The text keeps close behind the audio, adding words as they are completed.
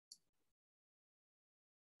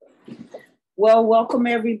Well, welcome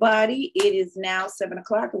everybody. It is now 7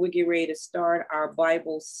 o'clock and we're getting ready to start our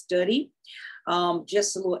Bible study.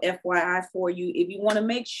 Just a little FYI for you. If you want to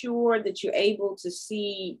make sure that you're able to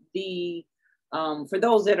see for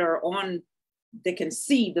those that are on, that can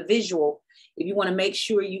see the visual, if you want to make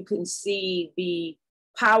sure you can see the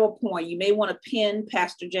PowerPoint, you may want to pin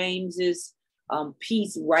Pastor James's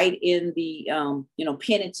piece right in the,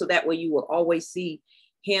 pin it so that way you will always see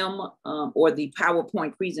him or the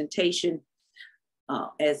PowerPoint presentation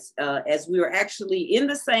as we are actually in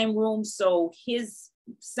the same room, so his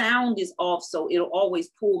sound is off, so it'll always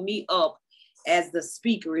pull me up as the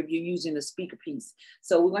speaker if you're using the speaker piece.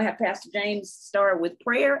 So we're going to have Pastor James start with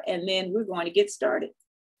prayer, and then we're going to get started.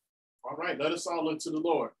 All right, let us all look to the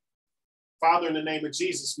Lord. Father, in the name of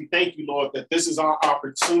Jesus, we thank you, Lord, that this is our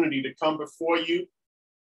opportunity to come before you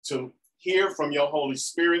to hear from your Holy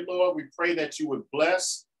Spirit, Lord. We pray that you would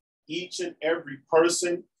bless each and every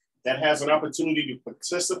person that has an opportunity to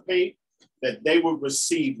participate, that they would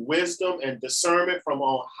receive wisdom and discernment from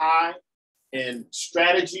on high and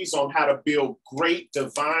strategies on how to build great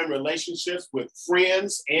divine relationships with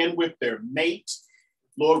friends and with their mate.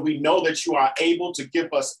 Lord, we know that you are able to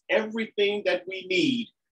give us everything that we need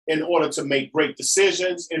in order to make great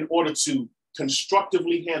decisions, in order to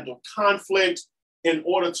constructively handle conflict, in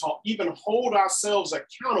order to even hold ourselves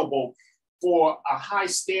accountable for a high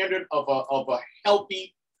standard of a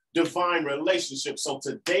healthy divine relationship. So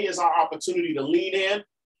today is our opportunity to lean in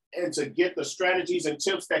and to get the strategies and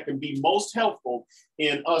tips that can be most helpful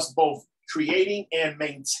in us both creating and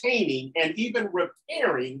maintaining and even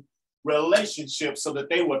repairing relationships so that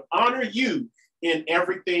they would honor you in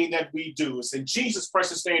everything that we do. It's in Jesus'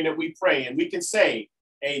 precious name that we pray, and we can say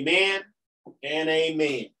amen and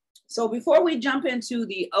amen. So before we jump into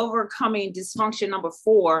the overcoming dysfunction number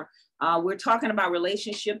 4, we're talking about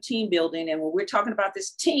relationship team building. And when we're talking about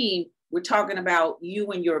this team, we're talking about you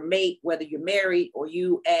and your mate, whether you're married or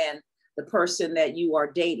you and the person that you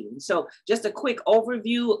are dating. So just a quick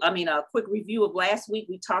review of last week.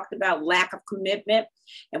 We talked about lack of commitment,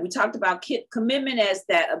 and we talked about commitment as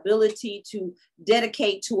that ability to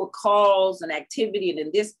dedicate to a cause, an activity. And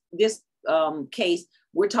in this case,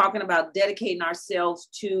 we're talking about dedicating ourselves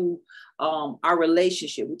to our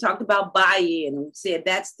relationship. We talked about buy-in, and we said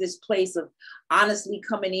that's this place of honestly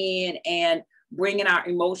coming in and bringing our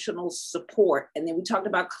emotional support. And then we talked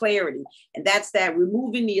about clarity, and that's that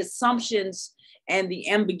removing the assumptions and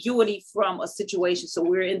the ambiguity from a situation. So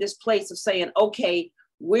we're in this place of saying, okay,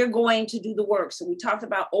 we're going to do the work. So we talked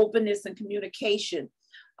about openness and communication.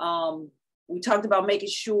 We talked about making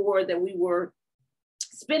sure that we were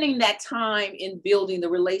spending that time in building the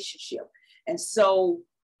relationship. And so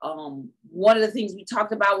one of the things we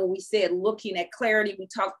talked about when we said looking at clarity, we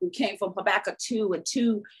came from Habakkuk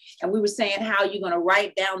 2:2, and we were saying how you're going to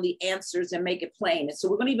write down the answers and make it plain. And so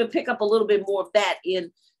we're going to even pick up a little bit more of that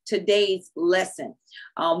in today's lesson.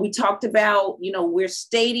 We talked about, we're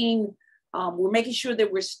making sure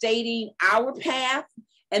that we're stating our path,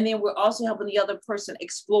 and then we're also helping the other person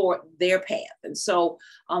explore their path. And so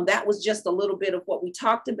that was just a little bit of what we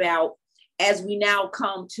talked about as we now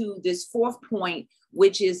come to this 4th point,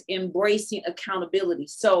 which is embracing accountability.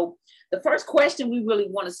 So the first question we really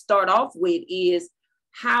want to start off with is,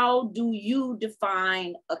 how do you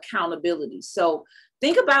define accountability? So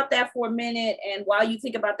think about that for a minute. And while you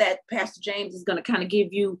think about that, Pastor James is going to kind of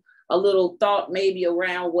give you a little thought maybe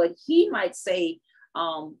around what he might say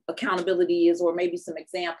accountability is, or maybe some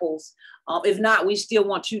examples. If not, we still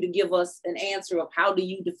want you to give us an answer of how do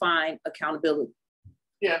you define accountability?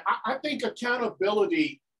 Yeah, I think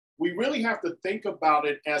accountability, we really have to think about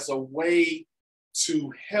it as a way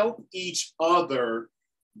to help each other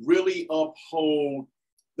really uphold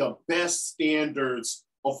the best standards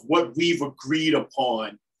of what we've agreed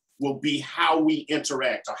upon will be how we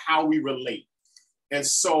interact or how we relate. And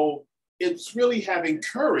so it's really having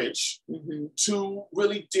courage to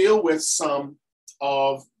really deal with some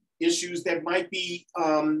of issues that might be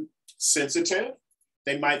sensitive.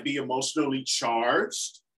 They might be emotionally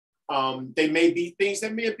charged. They may be things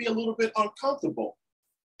that may be a little bit uncomfortable.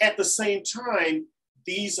 At the same time,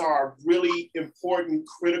 these are really important,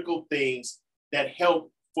 critical things that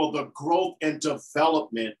help for the growth and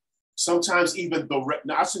development. Sometimes even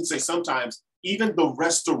even the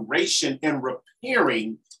restoration and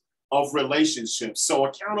repairing of relationships. So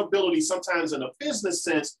accountability sometimes in a business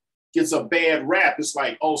sense gets a bad rap. It's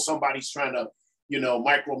like, oh, somebody's trying to,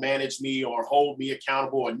 micromanage me or hold me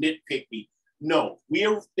accountable or nitpick me. No, we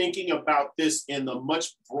are thinking about this in the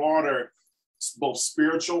much broader, both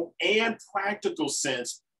spiritual and practical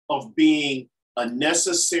sense of being a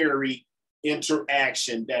necessary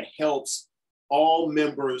interaction that helps all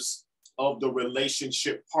members of the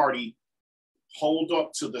relationship party hold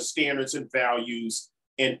up to the standards and values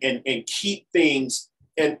and keep things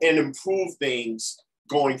and improve things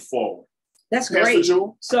going forward. That's Pastor great.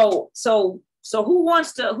 Jewel? So who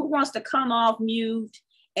wants to come off mute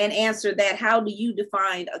and answer that? How do you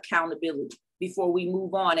define accountability before we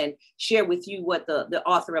move on and share with you what the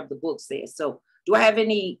author of the book says? So do I have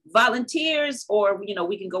any volunteers, or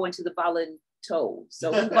we can go into the voluntold?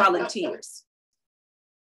 So who volunteers?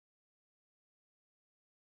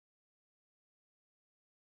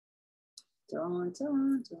 Dun,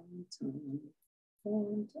 dun, dun, dun,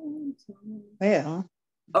 dun, dun, dun. Well,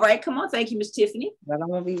 all right, come on. Thank you, Miss Tiffany. But I'm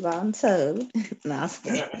gonna be volunteered. No, I'm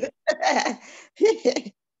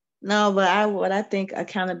kidding. No, but what I think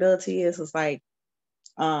accountability is like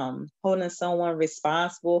holding someone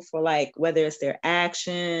responsible for like whether it's their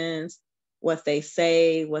actions, what they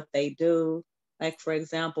say, what they do. Like for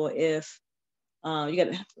example, if you got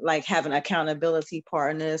like having accountability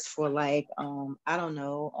partners for like I don't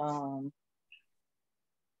know,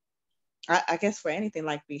 I guess for anything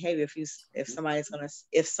like behavior, if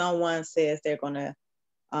someone says they're gonna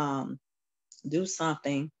do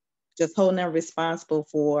something, just holding them responsible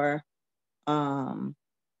for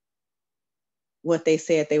what they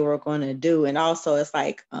said they were going to do. And also it's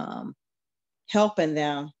like helping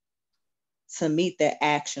them to meet their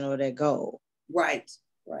action or their goal. Right.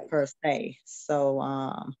 Per se. So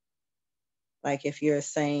like if you're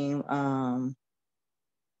saying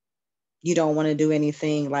you don't want to do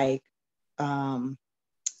anything like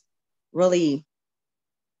really,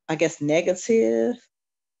 I guess, negative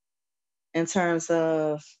in terms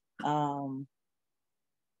of I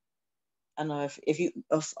don't know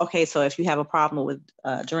so if you have a problem with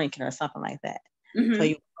drinking or something like that, mm-hmm. So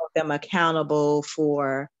you hold them accountable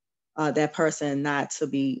for that person not to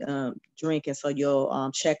be drinking. So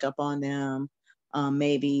you'll check up on them,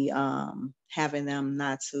 maybe having them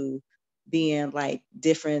not to be in like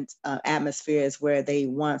different atmospheres where they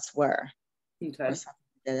once were. Okay. Or something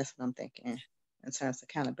like that. That's what I'm thinking in terms of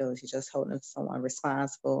accountability, just holding someone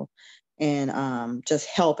responsible and just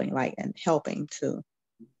helping too.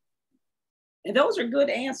 And those are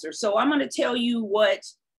good answers. So I'm going to tell you what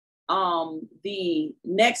the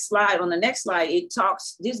next slide,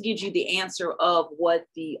 this gives you the answer of what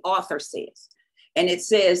the author says. And it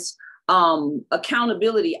says,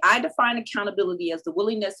 accountability. I define accountability as the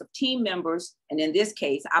willingness of team members, and in this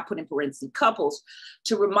case, I put in parentheses couples,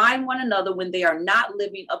 to remind one another when they are not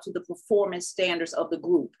living up to the performance standards of the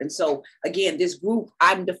group. And so again, this group,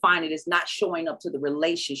 I'm defining as not showing up to the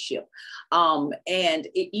relationship. Even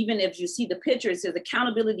if you see the picture, it says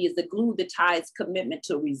accountability is the glue that ties commitment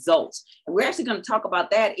to results. And we're actually going to talk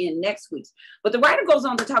about that in next week's. But the writer goes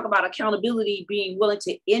on to talk about accountability being willing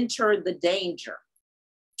to enter the danger.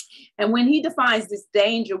 And when he defines this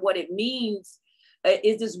danger, what it means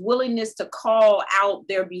is this willingness to call out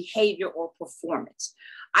their behavior or performance.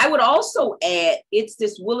 I would also add, it's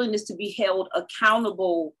this willingness to be held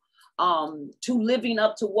accountable to living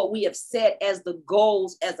up to what we have set as the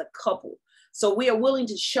goals as a couple. So we are willing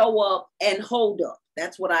to show up and hold up.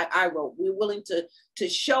 That's what I wrote. We're willing to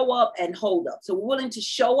show up and hold up. So we're willing to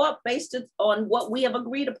show up based on what we have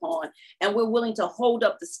agreed upon, and we're willing to hold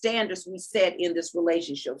up the standards we set in this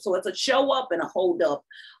relationship. So it's a show up and a hold up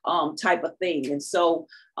type of thing. And so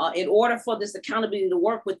in order for this accountability to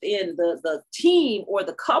work within the team or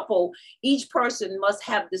the couple, each person must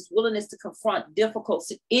have this willingness to confront difficult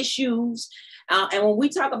issues. And when we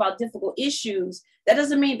talk about difficult issues, that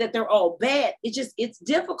doesn't mean that they're all bad. It's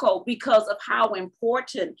difficult because of how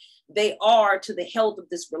important they are to the health of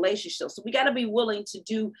this relationship. So we got to be willing to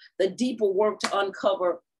do the deeper work to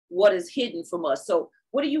uncover what is hidden from us. So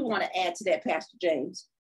what do you want to add to that, Pastor James?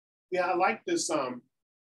 Yeah, I like this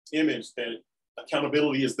image that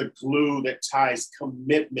accountability is the glue that ties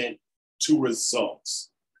commitment to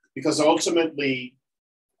results. Because ultimately,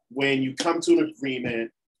 when you come to an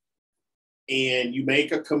agreement and you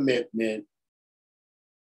make a commitment,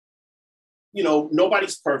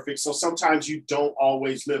 nobody's perfect. So sometimes you don't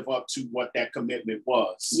always live up to what that commitment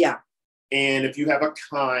was. Yeah. And if you have a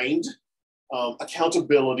kind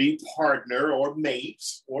accountability partner or mate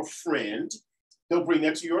or friend, they'll bring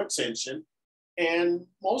that to your attention. And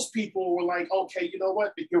most people were like, okay, you know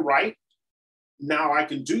what? You're right. Now I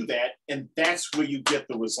can do that. And that's where you get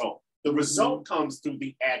the result. The result comes through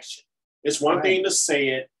the action. It's one thing to say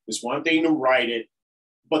it. It's one thing to write it.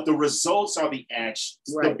 But the results are the actions,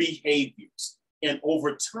 the behaviors. And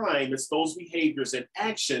over time, it's those behaviors and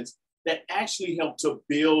actions that actually help to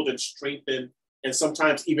build and strengthen and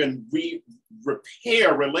sometimes even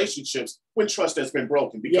repair relationships when trust has been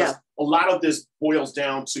broken. Because a lot of this boils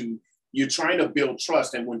down to you're trying to build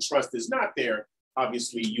trust. And when trust is not there,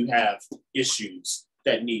 obviously you have issues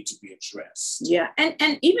that need to be addressed. Yeah.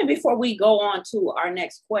 And even before we go on to our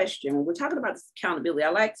next question, when we're talking about this accountability, I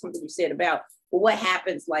like something you said about, well, what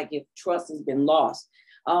happens like if trust has been lost?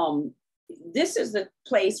 This is the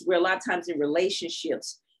place where a lot of times in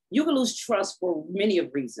relationships, you can lose trust for many of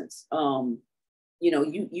reasons.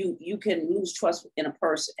 You can lose trust in a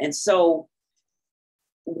person. And so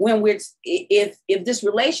when if this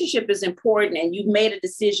relationship is important and you've made a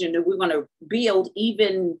decision that we're going to build,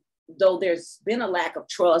 even though there's been a lack of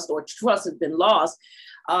trust or trust has been lost,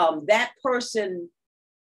 that person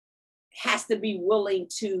has to be willing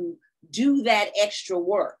to do that extra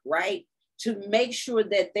work, right? To make sure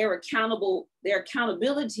that their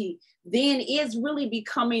accountability then is really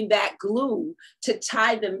becoming that glue to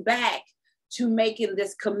tie them back to making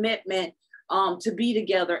this commitment to be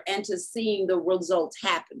together and to seeing the results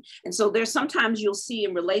happen. And so there's sometimes you'll see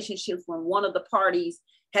in relationships when one of the parties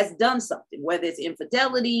has done something, whether it's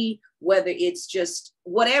infidelity, whether it's just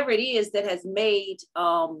whatever it is that has made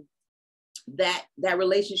that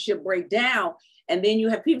relationship break down. And then you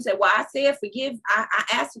have people say, well, I said I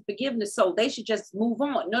asked for forgiveness, so they should just move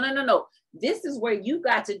on. No. This is where you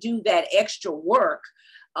got to do that extra work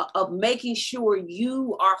of making sure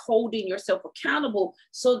you are holding yourself accountable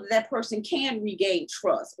so that person can regain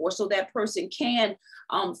trust, or so that person can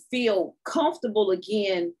feel comfortable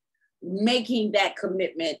again making that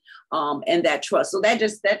commitment and that trust. So that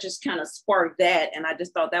just kind of sparked that. And I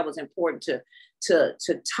just thought that was important to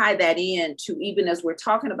tie that in to, even as we're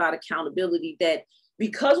talking about accountability, that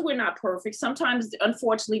because we're not perfect, sometimes,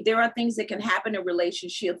 unfortunately, there are things that can happen in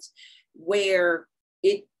relationships where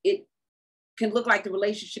it can look like the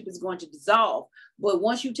relationship is going to dissolve. But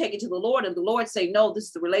once you take it to the Lord and the Lord say, no, this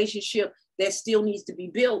is the relationship that still needs to be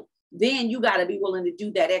built, then you got to be willing to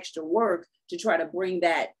do that extra work to try to bring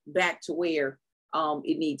that back to where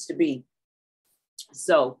it needs to be.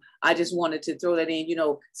 So I just wanted to throw that in,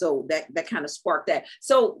 so that kind of sparked that.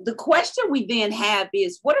 So the question we then have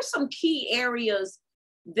is, what are some key areas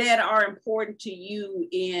that are important to you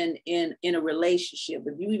in a relationship?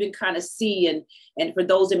 If you even kind of see, and for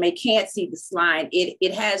those that can't see the slide,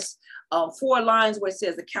 it has 4 lines where it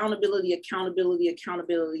says accountability, accountability,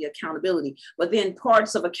 accountability, accountability. But then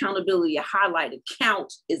parts of accountability are highlighted.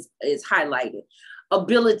 Count is highlighted.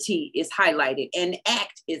 Ability is highlighted, and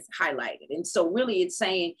act is highlighted. And so really it's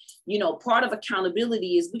saying, part of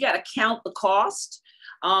accountability is we got to count the cost.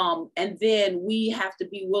 And then we have to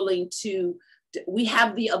be willing to, we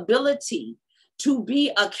have the ability to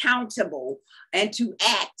be accountable and to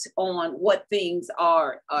act on what things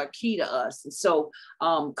are key to us. And so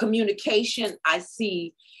communication, I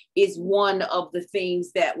see, is one of the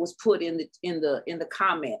things that was put in the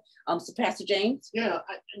comment. So Pastor James? Yeah,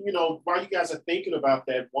 while you guys are thinking about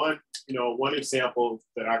that, one example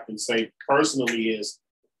that I can say personally is,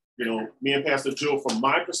 me and Pastor Jewel, from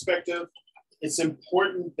my perspective, it's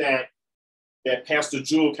important that Pastor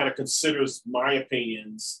Jewel kind of considers my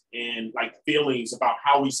opinions and like feelings about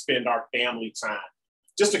how we spend our family time,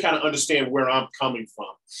 just to kind of understand where I'm coming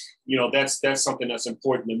from. That's something that's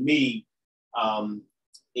important to me. And,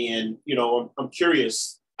 I'm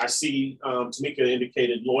curious. I see Tamika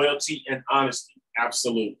indicated loyalty and honesty.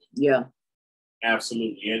 Absolutely. Yeah.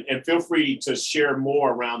 Absolutely. And feel free to share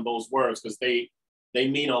more around those words, because they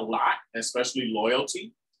mean a lot, especially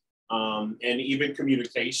loyalty. And even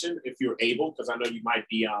communication, if you're able, because I know you might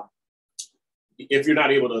be, if you're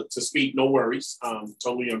not able to speak, no worries.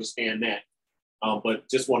 Totally understand that. But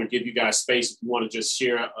just want to give you guys space if you want to just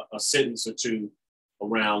share a sentence or two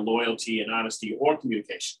around loyalty and honesty or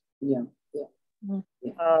communication. Yeah.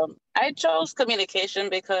 I chose communication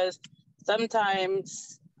because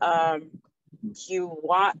sometimes you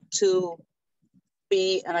want to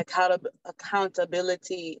be an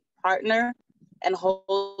accountability partner and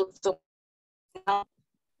hold someone,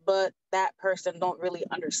 but that person don't really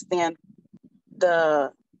understand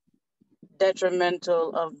the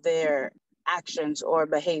detrimental of their actions or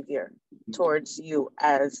behavior towards you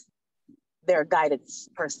as their guidance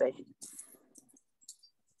per se.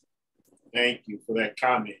 Thank you for that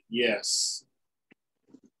comment. Yes.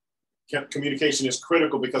 Communication is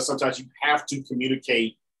critical because sometimes you have to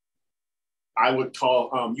communicate. I would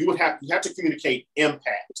call, you have to communicate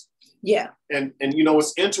impact. Yeah. And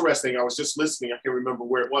it's interesting. I was just listening. I can't remember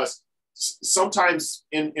where it was. Sometimes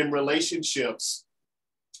in relationships,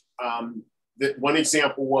 that one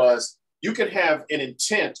example was you can have an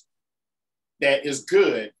intent that is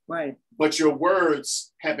good, right, but your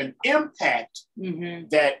words have an impact mm-hmm.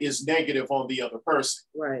 that is negative on the other person.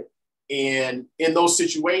 Right. And in those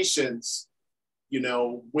situations,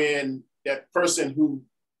 when that person who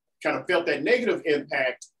kind of felt that negative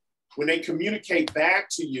impact, when they communicate back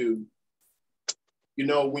to you, you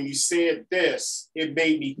know, when you said this, it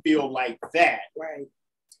made me feel like that. Right.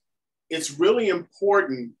 It's really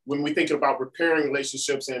important when we think about repairing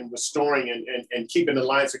relationships and restoring and keeping the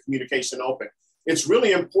lines of communication open. It's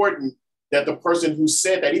really important that the person who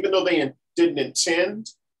said that, even though they didn't intend,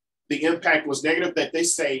 the impact was negative, that they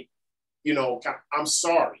say, you know, I'm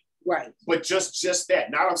sorry. Right. But just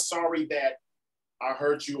that, not I'm sorry that I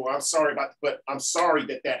hurt you, or I'm sorry about, but I'm sorry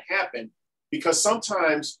that that happened, because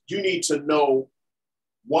sometimes you need to know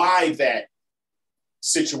why that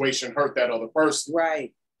situation hurt that other person.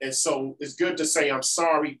 Right. And so it's good to say, I'm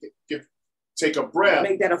sorry, take a breath.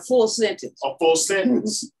 Make that a full sentence. A full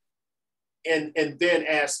sentence. and then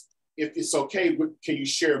ask if it's okay, can you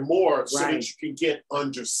share more so that you can get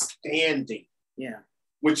understanding? Yeah.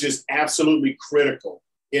 Which is absolutely critical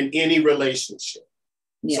in any relationship.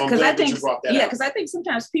 Yeah, because I think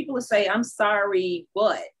sometimes people will say, I'm sorry,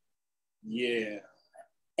 but. Yeah.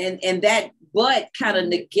 And that but kind of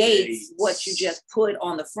negates what you just put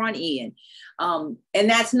on the front end. And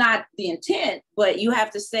that's not the intent, but you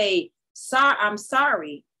have to say, I'm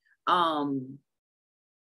sorry,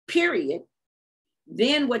 period.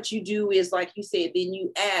 Then what you do is, like you said, then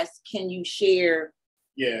you ask, can you share?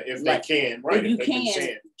 Yeah, if they can, right? If you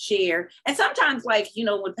can share. And sometimes, like, you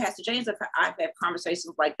know, with Pastor James, I've had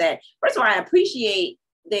conversations like that. First of all, I appreciate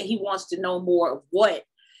that he wants to know more of what.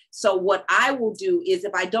 So what I will do is,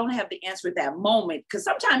 if I don't have the answer at that moment, because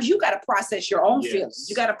sometimes you got to process your own feelings.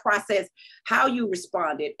 You got to process how you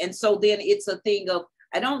responded. And so then it's a thing of,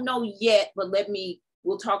 I don't know yet, but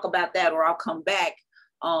we'll talk about that, or I'll come back.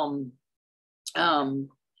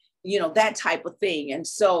 You know, that type of thing. And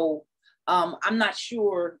so I'm not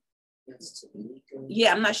sure.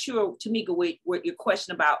 Yeah, I'm not sure, Tamika, what your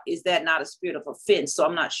question about, is that not a spirit of offense? So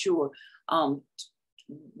I'm not sure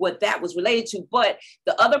what that was related to. But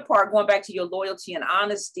the other part, going back to your loyalty and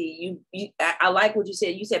honesty, I like what you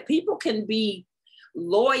said. You said people can be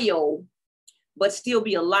loyal, but still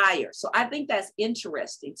be a liar. So I think that's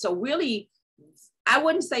interesting. So really, I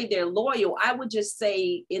wouldn't say they're loyal. I would just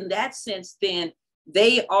say, in that sense, then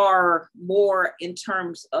they are more in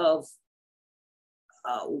terms of,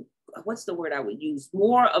 what's the word I would use?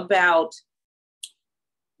 More about,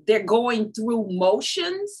 they're going through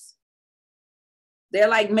motions. They're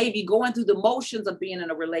like maybe going through the motions of being in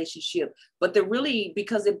a relationship, but they're really,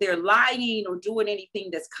 because if they're lying or doing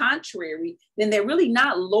anything that's contrary, then they're really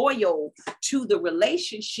not loyal to the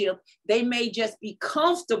relationship. They may just be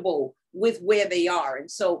comfortable with where they are. And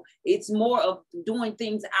so it's more of doing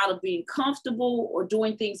things out of being comfortable, or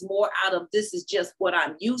doing things more out of, this is just what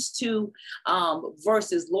I'm used to,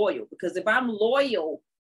 versus loyal. Because if I'm loyal,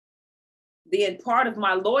 then part of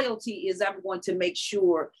my loyalty is I'm going to make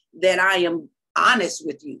sure that I am honest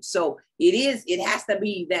with you. So it has to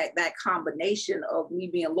be that combination of me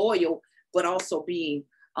being loyal, but also being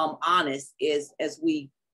honest as we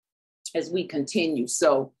continue.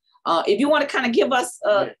 So if you want to kind of give us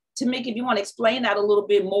Tamika, if you want to explain that a little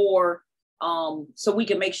bit more, so we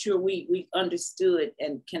can make sure we understood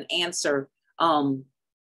and can answer.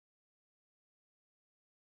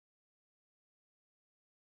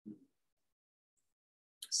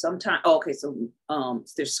 Sometimes, okay, so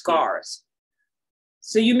there's scars.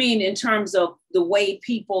 So you mean in terms of the way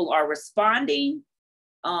people are responding,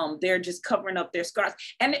 they're just covering up their scars.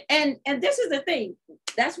 And this is the thing.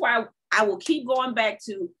 That's why I will keep going back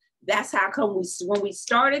to, that's how come when we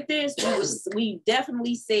started this, we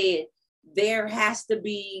definitely said there has to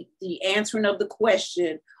be the answering of the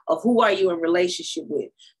question of who are you in relationship with?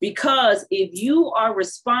 Because if you are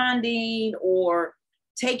responding or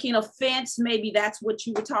taking offense, maybe that's what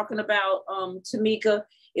you were talking about, Tamika.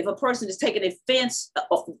 If a person is taking offense,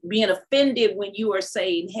 being offended when you are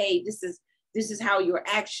saying, hey, this is how your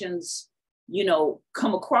actions, you know,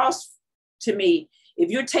 come across to me. If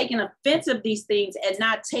you're taking offense of these things and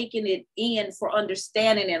not taking it in for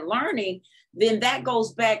understanding and learning, then that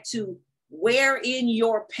goes back to where in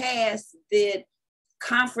your past did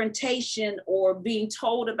confrontation or being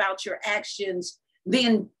told about your actions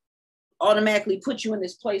then automatically put you in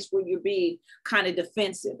this place where you're being kind of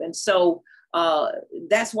defensive. And so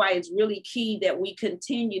that's why it's really key that we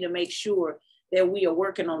continue to make sure that we are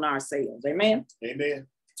working on ourselves. Amen. Amen.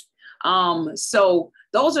 So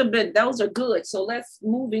those are good. So let's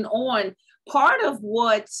moving on. Part of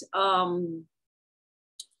what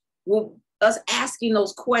us asking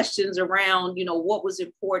those questions around, you know, what was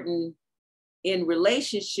important in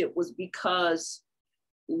relationship was because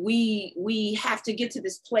we have to get to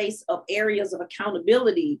this place of areas of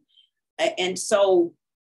accountability. And so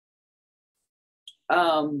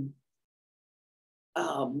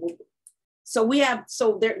those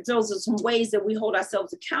are some ways that we hold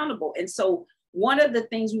ourselves accountable. And so one of the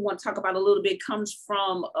things we want to talk about a little bit comes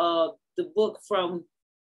from the book from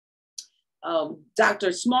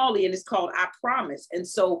Dr. Smalley, and it's called I Promise. And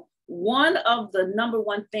so one of the number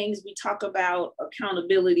one things we talk about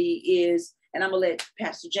accountability is, and I'm gonna let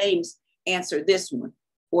Pastor James answer this one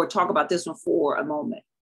or talk about this one for a moment.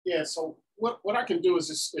 Yeah, so what I can do is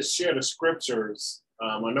just share the scriptures.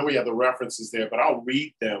 I know we have the references there, but I'll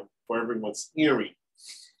read them for everyone's hearing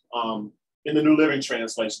in the New Living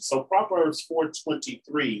Translation. So Proverbs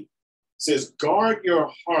 4:23 says, guard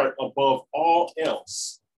your heart above all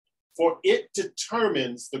else, for it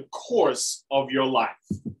determines the course of your life.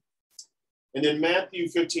 And then Matthew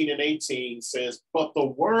 15:18 says, but the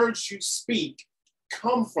words you speak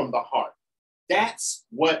come from the heart. That's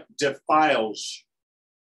what defiles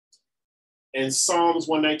you. And Psalms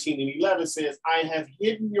 119:11 says, I have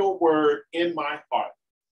hidden your word in my heart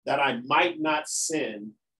that I might not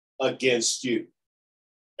sin against you.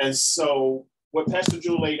 And so what Pastor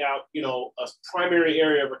Jewel laid out, a primary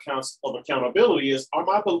area of accountability is, are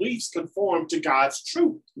my beliefs conform to God's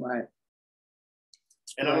truth? Right.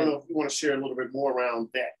 And I don't know if you want to share a little bit more around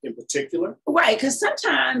that in particular. Right, because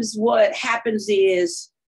sometimes what happens is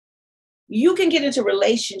you can get into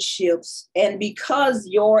relationships, and because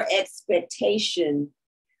your expectation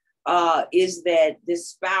is that this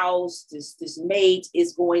spouse, this mate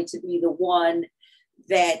is going to be the one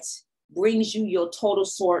that brings you your total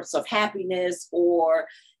source of happiness, or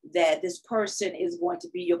that this person is going to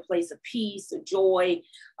be your place of peace or joy.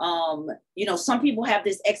 Some people have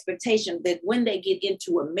this expectation that when they get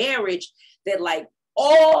into a marriage, that like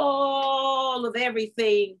all of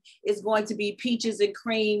everything is going to be peaches and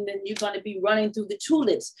cream and you're going to be running through the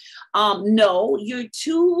tulips. No, you're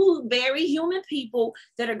two very human people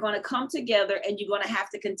that are going to come together, and you're going to have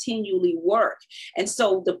to continually work. And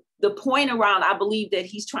so the point around, I believe that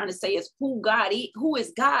he's trying to say is who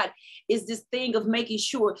is God, is this thing of making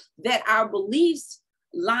sure that our beliefs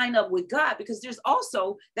line up with God, because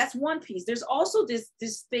that's one piece. There's also this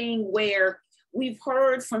thing where we've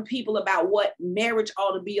heard from people about what marriage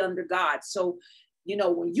ought to be under God. So,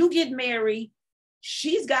 when you get married,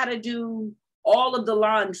 she's got to do all of the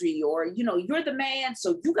laundry, or, you're the man,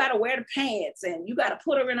 so you got to wear the pants and you got to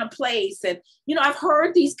put her in a place. And, I've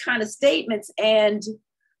heard these kind of statements, and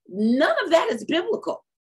none of that is biblical.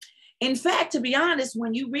 In fact, to be honest,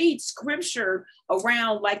 when you read scripture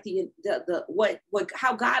around like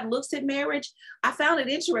how God looks at marriage, I found it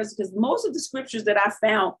interesting because most of the scriptures that I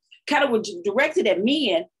found kind of were directed at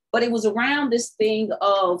men, but it was around this thing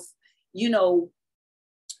of, because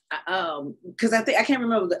I can't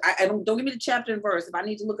remember, don't give me the chapter and verse. If I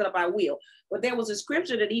need to look it up, I will. But there was a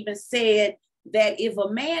scripture that even said that if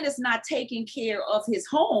a man is not taking care of his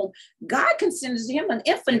home, God considers him an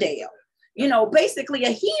infidel. Basically a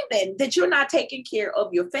heathen, that you're not taking care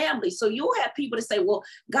of your family. So you'll have people to say, well,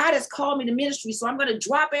 God has called me to ministry, so I'm going to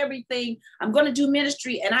drop everything. I'm going to do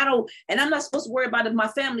ministry, and I'm not supposed to worry about if my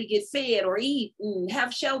family get fed or eat and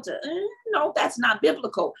have shelter. No, that's not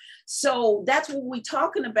biblical. So that's what we're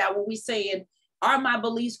talking about when we saying, are my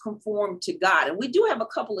beliefs conform to God? And we do have a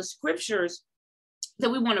couple of scriptures that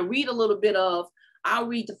we want to read a little bit of. I'll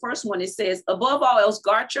read the first one. It says, above all else,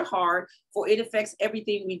 guard your heart, for it affects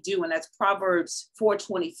everything we do. And that's Proverbs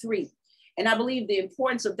 4:23. And I believe the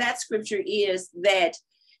importance of that scripture is that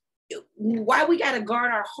why we got to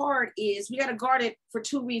guard our heart is we got to guard it for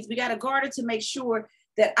two reasons. We got to guard it to make sure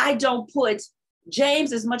that I don't put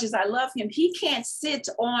James, as much as I love him, he can't sit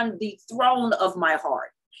on the throne of my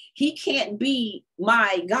heart. He can't be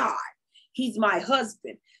my God. He's my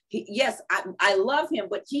husband. Yes, I love him,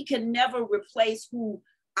 but he can never replace who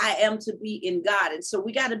I am to be in God. And so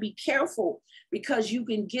we got to be careful, because you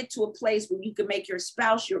can get to a place where you can make your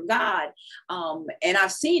spouse your God. And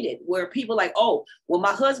I've seen it where people like, oh, well,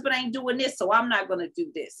 my husband ain't doing this, so I'm not going to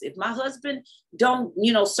do this. If my husband don't,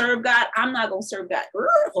 serve God, I'm not going to serve God.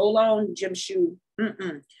 Hold on, Jim Shoe.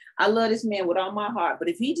 I love this man with all my heart. But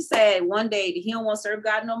if he decide one day that he don't want to serve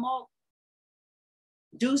God no more,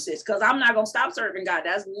 deuces, because I'm not going to stop serving God.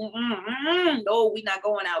 That's no, we're not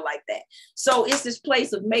going out like that. So it's this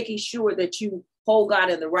place of making sure that you hold God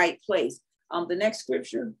in the right place. The next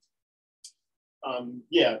scripture.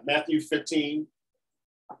 Matthew 15:18.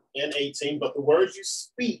 But the words you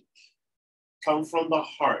speak come from the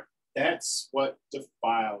heart. That's what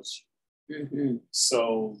defiles you.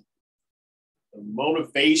 So the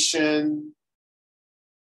motivation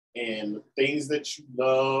and the things that you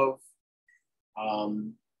love,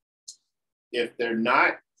 if they're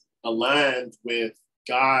not aligned with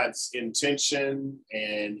God's intention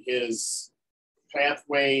and his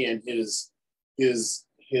pathway and his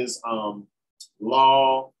his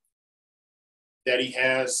law that he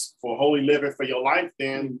has for holy living for your life,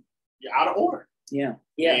 then you're out of order. Yeah.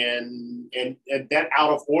 And that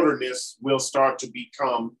out of orderness will start to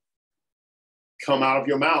come out of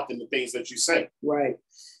your mouth in the things that you say.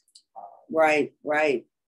 Right.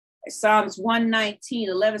 Psalms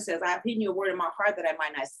 119:11 says, I've hidden your word in my heart that I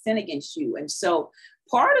might not sin against you. And so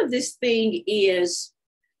part of this thing is,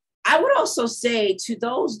 I would also say to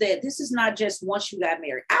those that this is not just once you got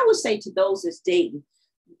married. I would say to those that's dating,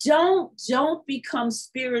 don't become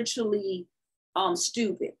spiritually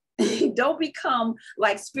stupid. Don't become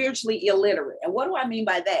like spiritually illiterate. And what do I mean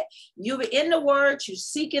by that? You're in the word, you're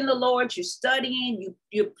seeking the Lord, you're studying,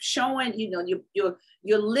 you're showing,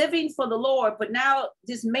 you're living for the Lord. But now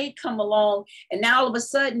this may come along, and now all of a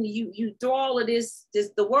sudden you throw all of this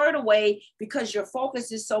the word away because your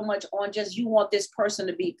focus is so much on just you want this person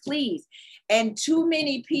to be pleased. And too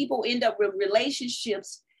many people end up with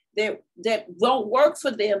relationships that won't work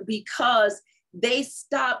for them because they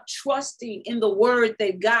stop trusting in the word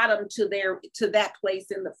that got them to that place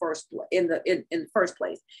in the first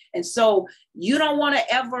place. And so you don't want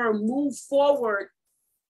to ever move forward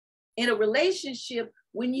in a relationship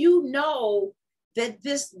when you know that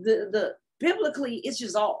the biblically it's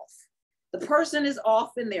just off. The person is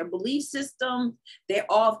off in their belief system. They're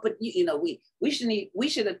off, but we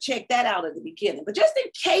should have checked that out at the beginning. But just in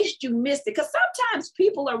case you missed it, because sometimes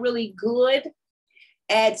people are really good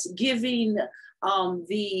at giving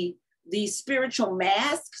the spiritual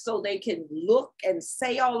mask so they can look and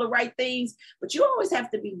say all the right things, but you always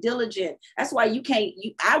have to be diligent. That's why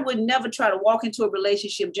I would never try to walk into a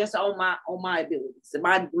relationship just on my abilities and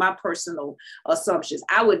my personal assumptions.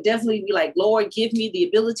 I would definitely be like, Lord, give me the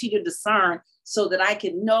ability to discern so that I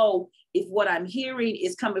can know if what I'm hearing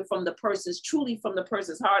is coming truly from the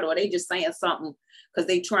person's heart, or they just saying something because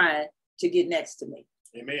they trying to get next to me.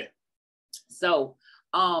 Amen. So,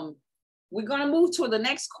 we're going to move to the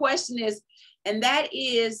next question and that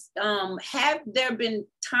is, have there been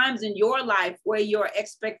times in your life where your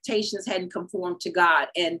expectations hadn't conformed to God?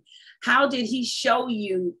 And how did he show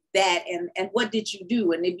you that? And what did you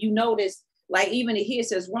do? And if you notice, like even here it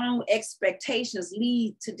says, wrong expectations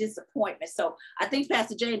lead to disappointment. So I think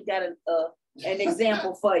Pastor James got an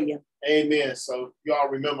example for you. Amen. So y'all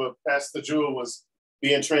remember Pastor Jewel was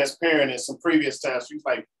being transparent in some previous times. She was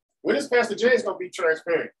like, when is Pastor James going to be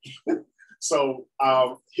transparent? So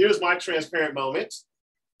here's my transparent moment.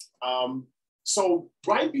 So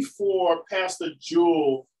right before Pastor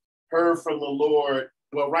Jewel heard from the Lord,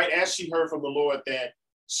 right as she heard from the Lord that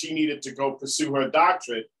she needed to go pursue her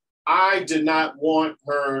doctorate, I did not want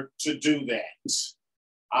her to do that.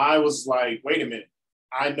 I was like, wait a minute.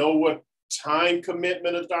 I know what time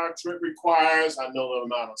commitment a doctorate requires. I know the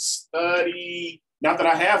amount of study. Not that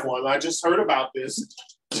I have one. I just heard about this.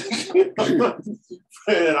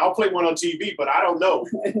 And I'll play one on TV, but I don't know.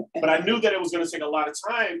 But I knew that it was going to take a lot of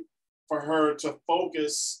time for her to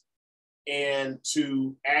focus and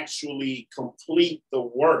to actually complete the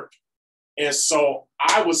work. And so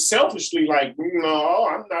I was selfishly like, no,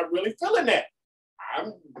 I'm not really feeling that.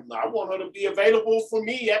 I want her to be available for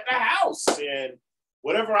me at the house and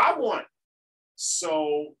whatever I want.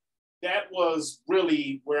 So that was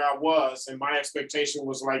really where I was. And my expectation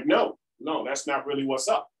was like, no, that's not really what's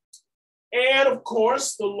up. And of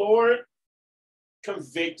course, the Lord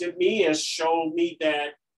convicted me and showed me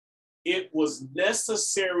that it was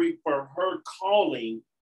necessary for her calling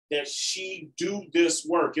that she do this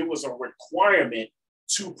work. It was a requirement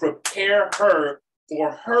to prepare her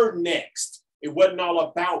for her next. It wasn't all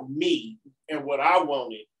about me and what I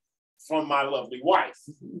wanted from my lovely wife.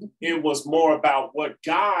 It was more about what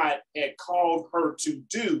God had called her to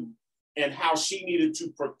do and how she needed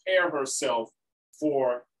to prepare herself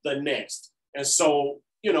for the next. And so,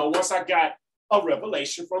 once I got a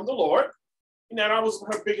revelation from the Lord, and I was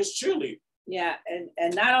her biggest cheerleader. Yeah,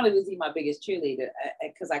 and not only was he my biggest cheerleader,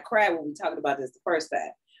 because I cried when we talked about this the first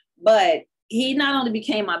time, but he not only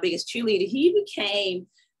became my biggest cheerleader, he became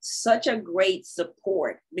such a great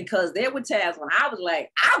support, because there were times when I was like,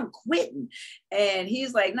 I'm quitting. And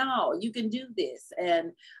he's like, no, you can do this.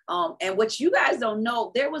 And what you guys don't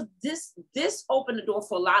know, there was this opened the door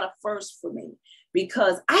for a lot of firsts for me,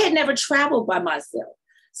 because I had never traveled by myself.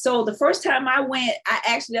 So the first time I went,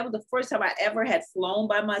 that was the first time I ever had flown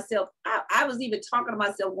by myself. I was even talking to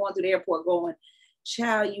myself going to the airport going,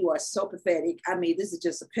 child, you are so pathetic. I mean, this is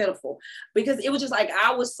just pitiful, because it was just like,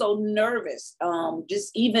 I was so nervous,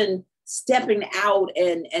 just even stepping out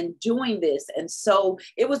and doing this. And so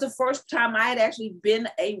it was the first time I had actually been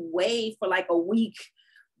away for like a week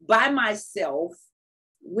by myself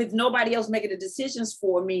with nobody else making the decisions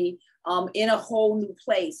for me, in a whole new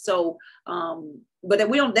place. So, but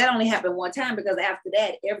that only happened one time, because after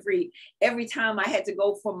that, every time I had to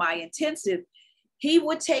go for my intensive, he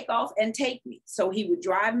would take off and take me. So he would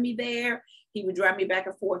drive me there. He would drive me back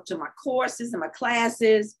and forth to my courses and my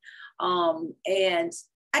classes. And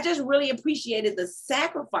I just really appreciated the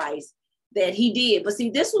sacrifice that he did. But see,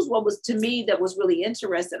 this was what was, to me, that was really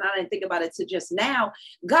interesting. I didn't think about it till just now.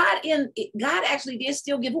 God actually did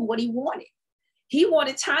still give him what he wanted. He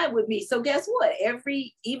wanted time with me. So guess what?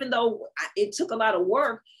 Even though it took a lot of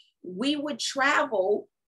work, we would travel.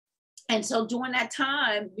 And so during that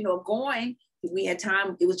time, we had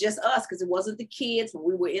time. It was just us, because it wasn't the kids. When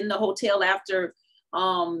we were in the hotel after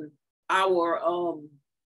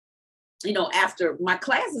after my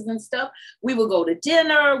classes and stuff, we would go to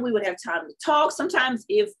dinner. We would have time to talk. Sometimes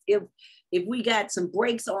if we got some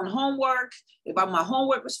breaks on homework, if my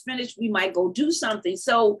homework was finished, we might go do something.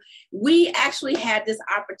 So we actually had this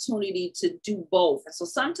opportunity to do both. And so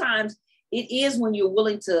sometimes it is when you're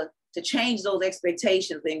willing to change those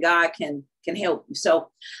expectations, then God can help you.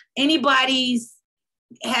 So anybody's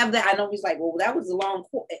have that? I know he's like, well, that was a long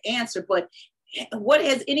answer, but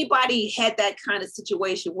has anybody had that kind of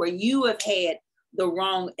situation where you have had the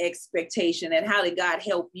wrong expectation, and how did God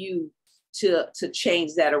help you to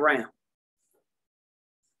change that around?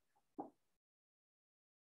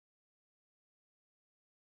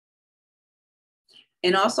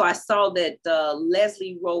 And also I saw that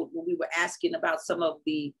Leslie wrote, when we were asking about some of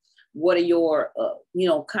what are your,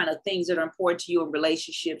 kind of things that are important to you in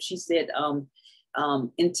relationships. She said,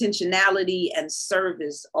 intentionality and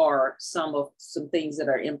service are some things that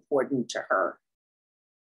are important to her.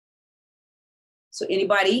 So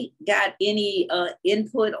anybody got any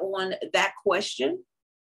input on that question?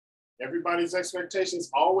 Everybody's expectations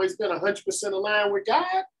always been 100% aligned with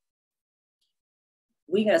God.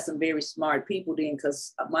 We got some very smart people then,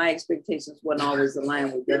 because my expectations weren't always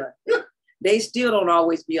aligned with God. They still don't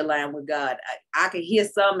always be aligned with God. I could hear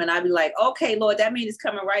some and I'd be like, okay, Lord, that means it's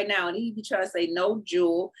coming right now. And he'd be trying to say, no,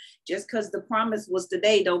 Jewel, just because the promise was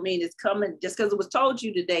today don't mean it's coming. Just because it was told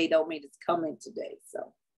you today don't mean it's coming today.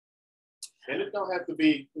 So. And it don't have to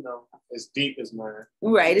be, as deep as mine.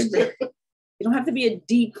 Right. It don't have to be a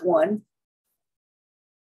deep one.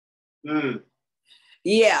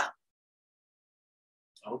 Yeah.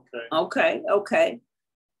 Okay.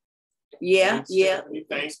 Yeah.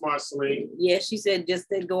 Thanks, Marceline. Yeah, she said just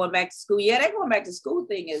then going back to school. Yeah, that going back to school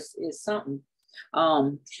thing is something.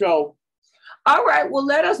 So, all right, well,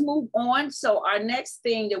 let us move on. So our next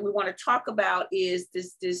thing that we want to talk about is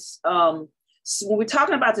this so when we're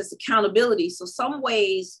talking about this accountability. So some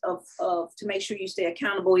ways of to make sure you stay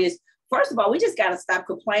accountable is, first of all, we just got to stop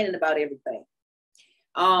complaining about everything.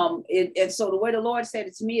 And so the way the Lord said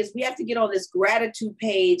it to me is we have to get on this gratitude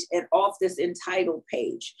page and off this entitled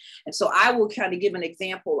page. And so I will kind of give an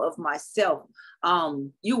example of myself.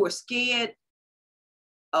 You were scared.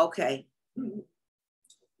 Okay.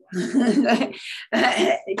 Yeah.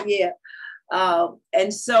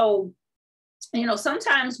 And so,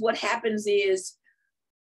 sometimes what happens is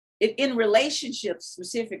in relationships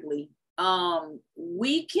specifically,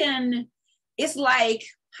 it's like,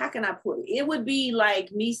 how can I put it? It would be like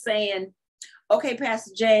me saying, okay,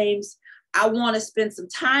 Pastor James, I want to spend some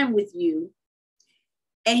time with you.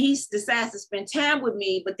 And he decides to spend time with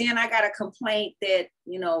me, but then I got a complaint that,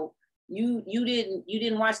 you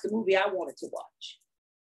didn't watch the movie I wanted to watch.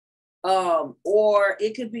 Or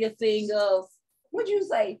it could be a thing of, what'd you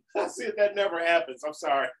say? I said that never happens. I'm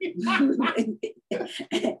sorry.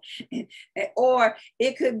 Or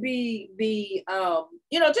it could be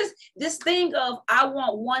just this thing of, I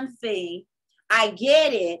want one thing, I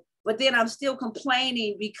get it, but then I'm still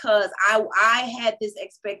complaining because I had this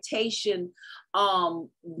expectation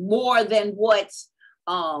more than what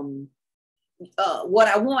I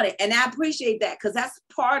wanted. And I appreciate that, because that's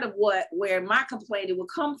part of where my complaint would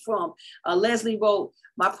come from. Leslie wrote,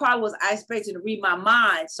 my problem was I expected to read my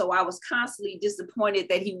mind. So I was constantly disappointed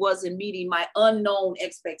that he wasn't meeting my unknown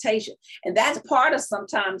expectation. And that's part of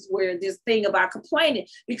sometimes where this thing about complaining,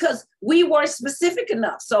 because we weren't specific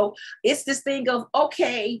enough. So it's this thing of,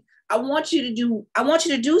 okay, I want you to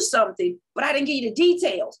do something, but I didn't give you the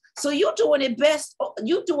details. So you're doing it best.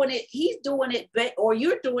 You're doing it. He's doing it, or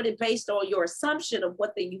you're doing it based on your assumption of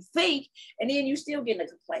what you think, and then you still getting a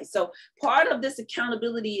complaint. So part of this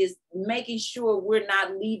accountability is making sure we're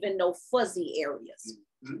not leaving no fuzzy areas.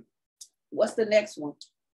 Mm-hmm. What's the next one?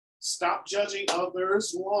 Stop judging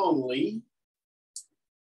others wrongly,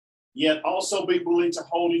 yet also be willing to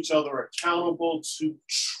hold each other accountable to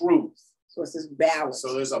truth. So it's this balance.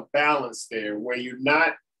 So there's a balance there where you're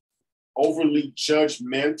not overly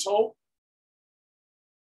judgmental,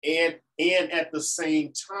 And at the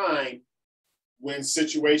same time, when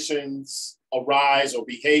situations arise or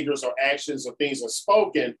behaviors or actions or things are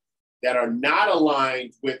spoken that are not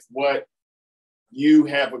aligned with what you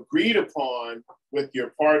have agreed upon with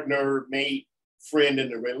your partner, mate, friend in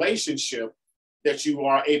the relationship, that you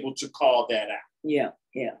are able to call that out. Yeah.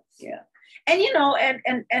 And, you know,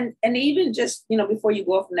 and even just, you know, before you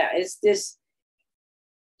go off from that, it's this,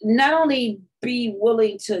 not only be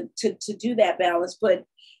willing to do that balance, but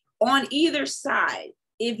on either side,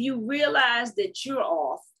 if you realize that you're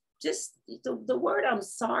off, just the word I'm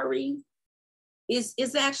sorry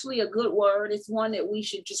is actually a good word. It's one that we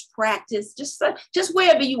should just practice. Just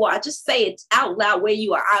wherever you are, just say it out loud where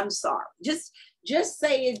you are. I'm sorry. Just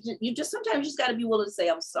say it. You just sometimes just got to be willing to say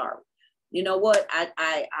I'm sorry. You know what?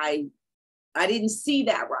 I didn't see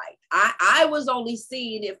that right. I was only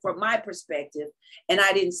seeing it from my perspective, and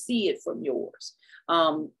I didn't see it from yours.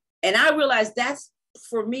 And I realized that's,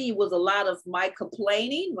 for me, was a lot of my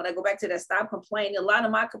complaining. When I go back to that, stop complaining, a lot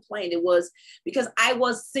of my complaining was because I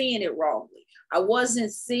was seeing it wrongly. I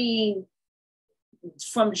wasn't seeing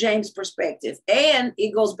from James' perspective. And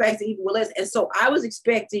it goes back to even Willis. And so I was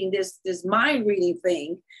expecting this mind reading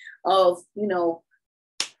thing of, you know,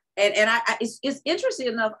 and it's interesting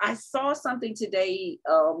enough, I saw something today,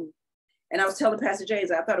 and I was telling Pastor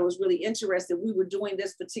James, I thought it was really interesting. We were doing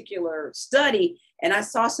this particular study, and I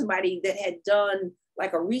saw somebody that had done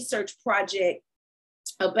like a research project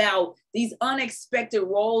about these unexpected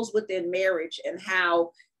roles within marriage and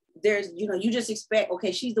how there's, you know, you just expect,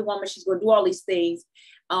 okay, she's the woman, she's going to do all these things.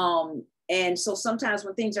 And so sometimes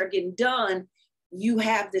when things are getting done, you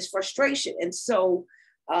have this frustration. And so,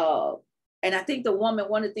 and I think the woman,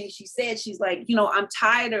 one of the things she said, she's like, you know, I'm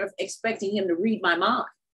tired of expecting him to read my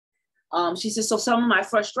mind. She says, so some of my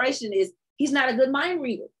frustration is he's not a good mind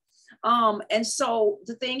reader. And so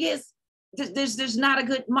the thing is, there's not a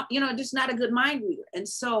good, you know, there's not a good mind reader. And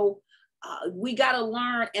so we got to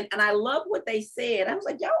learn. And I love what they said. I was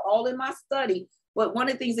like, y'all all in my study. But one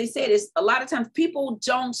of the things they said is a lot of times people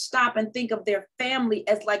don't stop and think of their family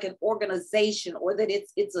as like an organization, or that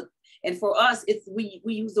it's a, and for us, it's, we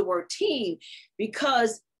use the word team,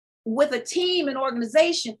 because with a team and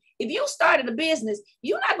organization, if you started a business,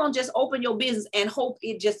 you're not going to just open your business and hope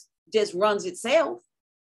it just runs itself.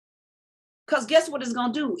 Because guess what it's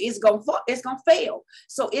going to do? It's going to fail.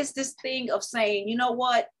 So it's this thing of saying, you know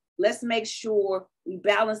what, let's make sure we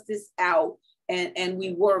balance this out and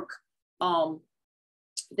we work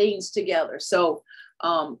things together. So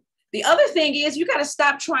the other thing is you got to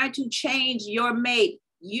stop trying to change your mate.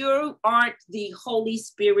 You aren't the Holy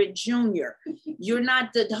Spirit Junior. You're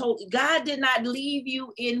not the whole, God did not leave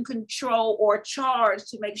you in control or charge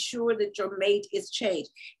to make sure that your mate is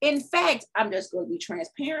changed. In fact, I'm just going to be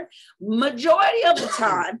transparent. Majority of the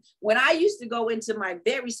time, when I used to go into my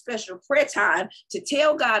very special prayer time to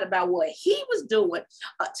tell God about what he was doing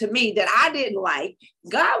to me that I didn't like,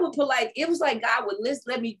 God would put like, it was like God would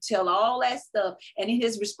let me tell all that stuff. And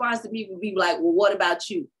his response to me would be like, well, what about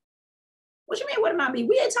you? What you mean, what about me?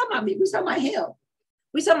 We ain't talking about me. We talking about him.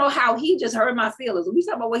 We talking about how he just hurt my feelings. We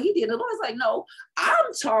talking about what he did. The Lord's like, no, I'm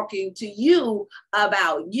talking to you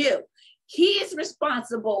about you. He is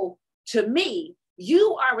responsible to me.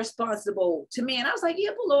 You are responsible to me. And I was like, yeah,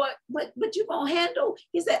 but Lord, but you gonna handle.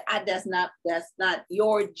 He said, that's not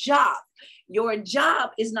your job. Your job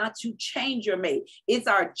is not to change your mate. It's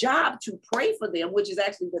our job to pray for them, which is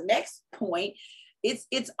actually the next point.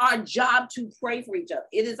 It's our job to pray for each other.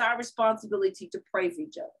 It is our responsibility to pray for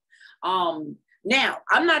each other. Now,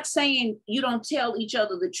 I'm not saying you don't tell each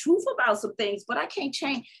other the truth about some things, but I can't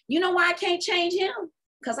change. You know why I can't change him?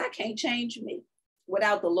 Because I can't change me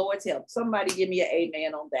without the Lord's help. Somebody give me an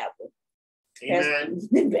amen on that one.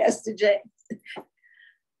 Amen. Pastor James.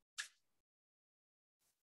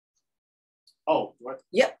 Oh, what?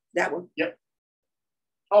 Yep, that one. Yep.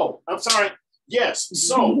 Oh, I'm sorry. Yes.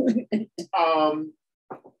 So,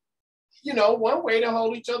 you know, one way to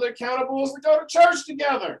hold each other accountable is to go to church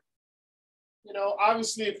together. You know,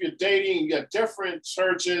 obviously, if you're dating, you got different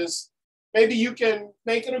churches, maybe you can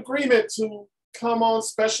make an agreement to come on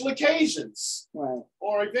special occasions, right,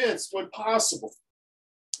 or events when possible.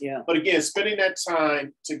 Yeah. But again, spending that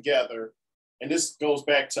time together, and this goes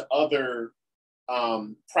back to other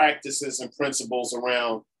practices and principles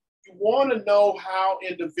around, you want to know how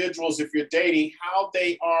individuals, if you're dating, how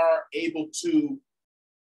they are able to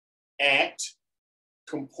act,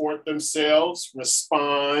 comport themselves,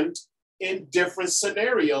 respond in different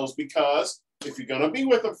scenarios, because if you're going to be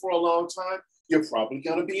with them for a long time, you're probably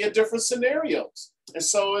going to be in different scenarios. And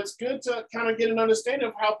so it's good to kind of get an understanding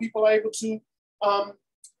of how people are able to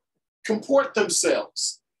comport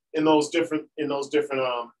themselves in those different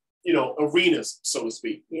arenas, so to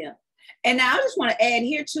speak. Yeah. And now I just want to add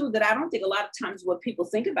here too, that I don't think a lot of times what people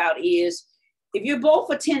think about is if you're both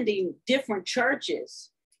attending different churches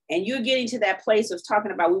and you're getting to that place of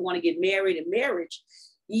talking about we want to get married and marriage,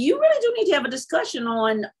 you really do need to have a discussion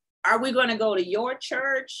on, are we going to go to your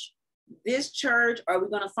church, this church, or are we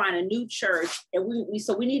going to find a new church? And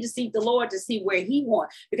we need to seek the Lord to see where he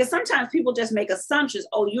wants, because sometimes people just make assumptions.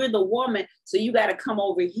 Oh, you're the woman, so you got to come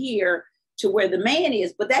over here to where the man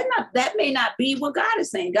is. But that may not be what God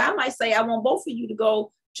is saying. God might say, I want both of you to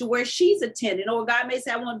go to where she's attending, or God may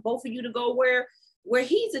say, I want both of you to go where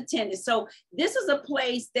he's attending. So this is a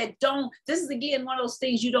place this is again one of those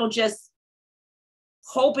things you don't just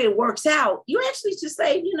hope it works out. You actually just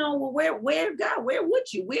say, well, where God, where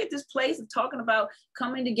would you? We're at this place of talking about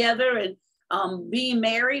coming together and being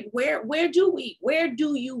married. Where do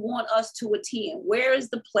you want us to attend? Where is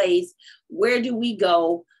the place? Where do we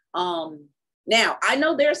go? Now, I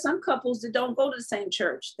know there are some couples that don't go to the same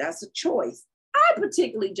church. That's a choice. I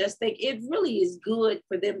particularly just think it really is good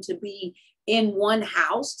for them to be in one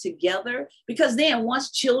house together, because then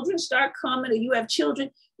once children start coming, or you have children,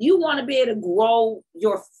 you want to be able to grow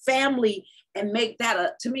your family and make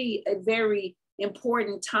that, to me, a very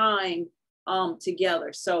important time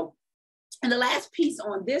together. So, and the last piece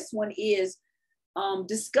on this one is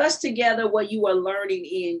discuss together what you are learning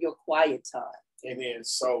in your quiet time. Amen.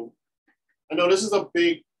 So I know this is a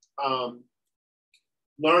big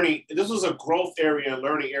learning. This was a growth area and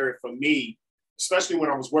learning area for me, especially when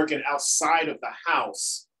I was working outside of the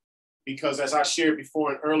house, because as I shared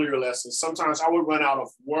before in earlier lessons, sometimes I would run out of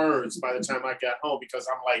words by the time I got home, because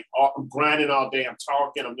I'm grinding all day. I'm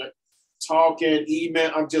talking,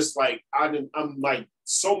 email. I'm just like, I'm like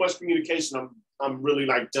so much communication. I'm really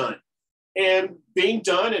like done. And being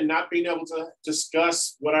done and not being able to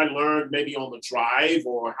discuss what I learned maybe on the drive,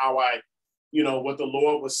 or how what the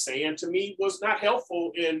Lord was saying to me, was not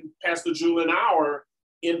helpful in Pastor Jewel and our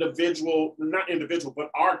but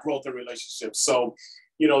our growth in relationships. So,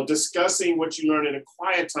 discussing what you learn in a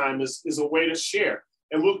quiet time is a way to share.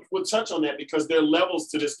 And we'll touch on that, because there are levels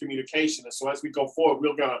to this communication. And so as we go forward,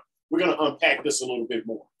 we're gonna unpack this a little bit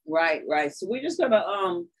more. Right. So we're just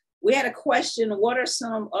gonna we had a question: what are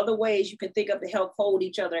some other ways you can think of to help hold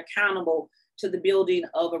each other accountable to the building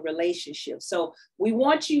of a relationship? So we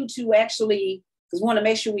want you to actually, because we want to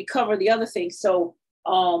make sure we cover the other things. So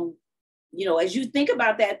as you think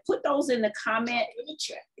about that, put those in the comment,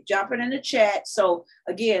 drop it in the chat. So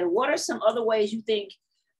again, what are some other ways you think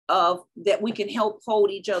of that we can help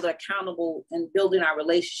hold each other accountable in building our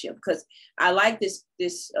relationship? Because I like this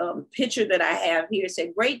picture that I have here. It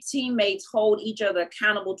said, great teammates hold each other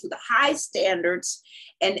accountable to the high standards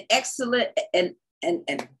and excellent and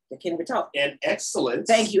I can't even talk. And excellent.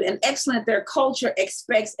 Thank you. And excellent their culture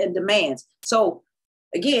expects and demands. So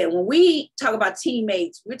again, when we talk about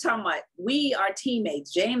teammates, we're talking about we are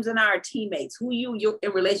teammates. James and I are teammates. You're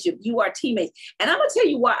in relationship, you are teammates. And I'm going to tell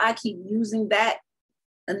you why I keep using that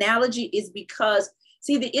analogy is because,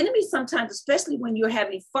 see, the enemy sometimes, especially when you're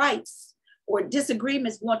having fights or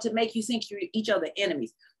disagreements, want to make you think you're each other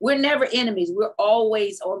enemies. We're never enemies. We're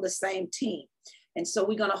always on the same team. And so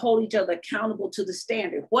we're going to hold each other accountable to the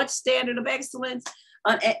standard. What standard of excellence?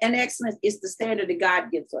 And excellence is the standard that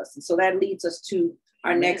God gives us. And so that leads us to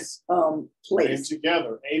our next place. And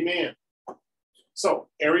together. Amen. So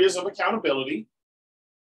areas of accountability,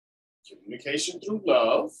 communication through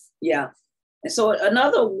love. Yeah. And so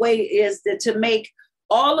another way is that to make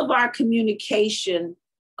all of our communication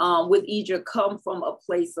with each other come from a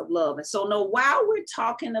place of love. And so while we're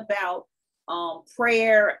talking about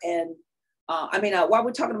prayer and while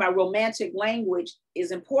we're talking about romantic language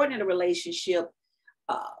is important in a relationship,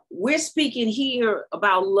 we're speaking here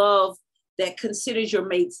about love that considers your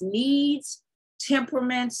mate's needs,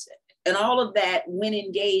 temperaments, and all of that when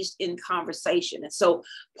engaged in conversation. And so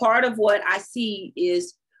part of what I see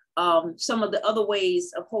is some of the other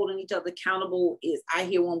ways of holding each other accountable is I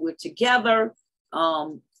hear when we're together,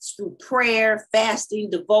 through prayer, fasting,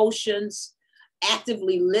 devotions,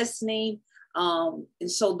 actively listening. And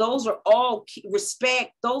so those are all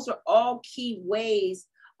respect. Those are all key ways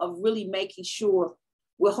of really making sure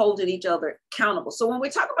we're holding each other accountable. So when we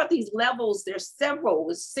talk about these levels, there's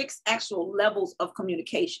 6 actual levels of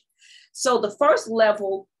communication. So the first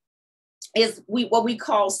level is what we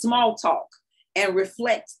call small talk and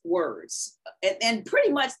reflect words. And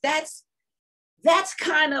pretty much that's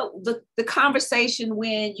kind of the conversation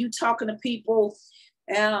when you talking to people.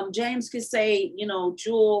 James could say,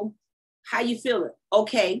 Jewel, how you feeling?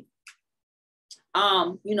 Okay.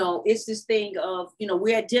 It's this thing of,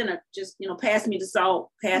 we're at dinner, just, pass me the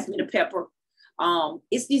salt, pass me the pepper.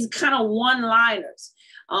 It's these kind of one-liners.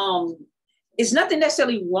 It's nothing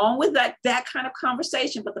necessarily wrong with that kind of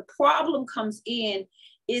conversation, but the problem comes in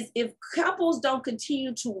is if couples don't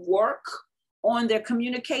continue to work on their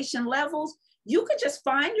communication levels, you could just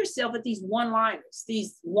find yourself at these one-liners,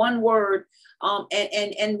 these one word,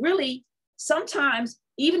 and really sometimes,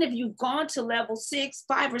 even if you've gone to level 6,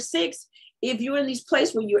 5 or 6, if you're in these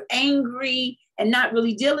places where you're angry and not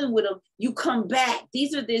really dealing with them, you come back.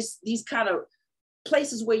 These are these kind of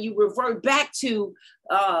places where you revert back to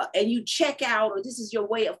and you check out, or this is your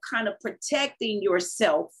way of kind of protecting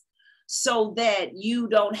yourself so that you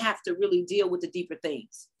don't have to really deal with the deeper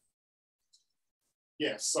things.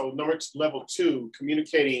 Yes. So level 2,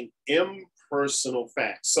 communicating impersonal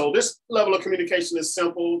facts. So this level of communication is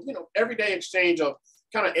simple, everyday exchange of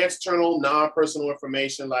kind of external, non-personal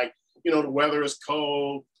information, like, the weather is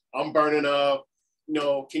cold, I'm burning up,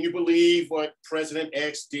 can you believe what President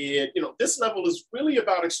X did? This level is really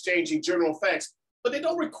about exchanging general facts, but they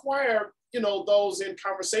don't require, those in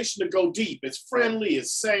conversation to go deep. It's friendly,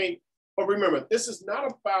 it's sane. But remember, this is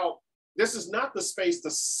not the space to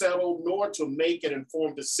settle nor to make an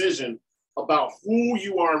informed decision about who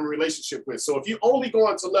you are in a relationship with. So if you only go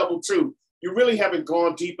on to level 2, you really haven't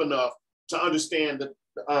gone deep enough to understand that,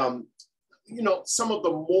 some of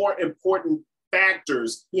the more important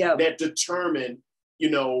factors that determine,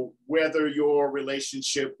 whether your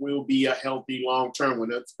relationship will be a healthy long-term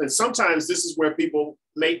one. And sometimes this is where people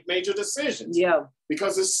make major decisions. Yeah.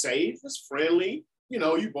 Because it's safe, it's friendly,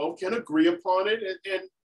 you both can agree upon it.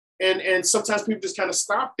 And sometimes people just kind of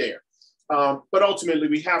stop there. But ultimately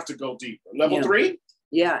we have to go deeper. Level 3?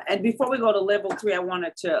 Yeah. And before we go to level 3, I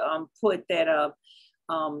wanted to put that up.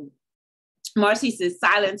 Marcy says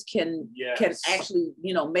silence can actually,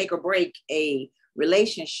 make or break a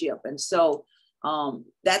relationship. And so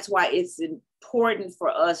that's why it's important for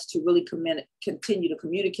us to really continue to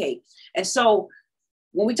communicate. And so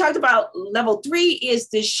when we talked about level 3 is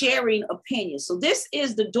the sharing opinions. So this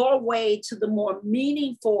is the doorway to the more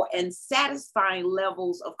meaningful and satisfying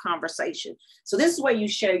levels of conversation. So this is where you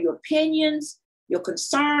share your opinions, your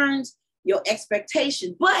concerns, your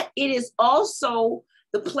expectations, but it is also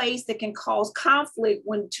the place that can cause conflict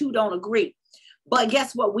when two don't agree. But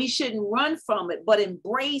guess what? We shouldn't run from it, but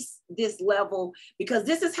embrace this level, because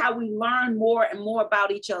this is how we learn more and more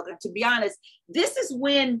about each other. To be honest, this is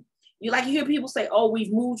when you hear people say, oh,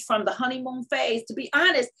 we've moved from the honeymoon phase. To be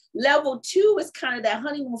honest, level 2 is kind of that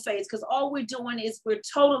honeymoon phase, because all we're doing is we're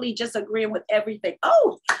totally just agreeing with everything.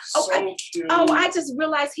 I just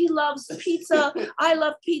realized he loves pizza. I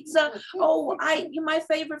love pizza. My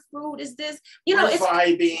favorite food is this. We're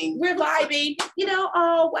vibing.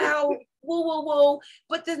 Oh, wow. Whoa.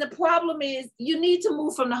 But then the problem is you need to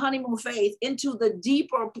move from the honeymoon phase into the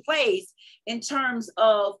deeper place in terms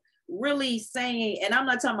of really saying, and I'm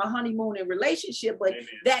not talking about honeymoon and relationship, but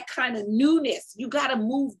that kind of newness. You got to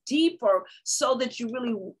move deeper so that you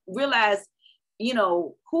really realize,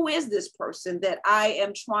 who is this person that I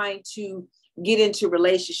am trying to get into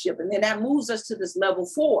relationship? And then that moves us to this level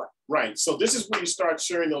 4. Right. So this is where you start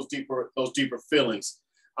sharing those deeper feelings.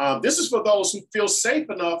 This is for those who feel safe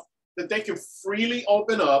enough that they can freely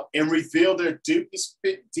open up and reveal their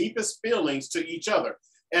deepest feelings to each other,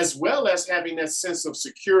 as well as having that sense of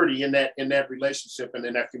security in that relationship and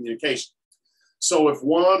in that communication. So if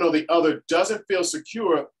one or the other doesn't feel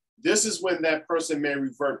secure, this is when that person may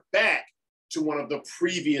revert back to one of the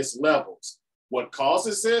previous levels. What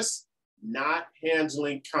causes this? Not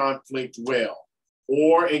handling conflict well,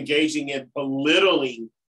 or engaging in belittling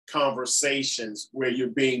conversations where you're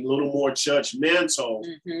being a little more judgmental.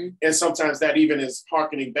 Mm-hmm. And sometimes that even is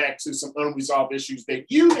hearkening back to some unresolved issues that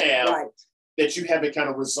you have that you haven't kind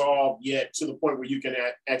of resolved yet, to the point where you can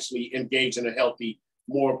actually engage in a healthy,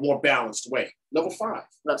 more balanced way. Level 5.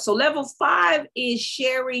 So level 5 is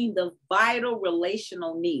sharing the vital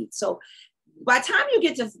relational needs. So by the time you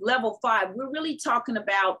get to level 5, we're really talking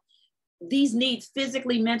about these needs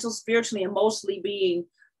physically, mental, spiritually, emotionally being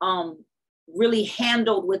really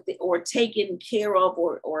handled with or taken care of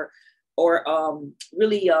or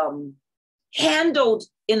really handled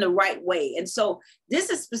in the right way. And so this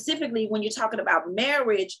is specifically when you're talking about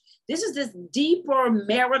marriage, this is this deeper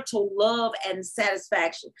marital love and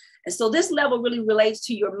satisfaction. And so this level really relates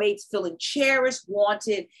to your mates feeling cherished,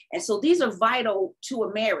 wanted. And so these are vital to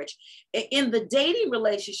a marriage. In the dating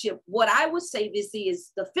relationship, what I would say this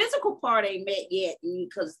is the physical part ain't met yet,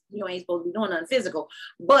 because you ain't supposed to be doing nothing physical,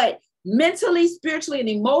 but mentally, spiritually, and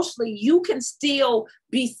emotionally, you can still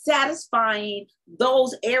be satisfying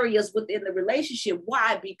those areas within the relationship.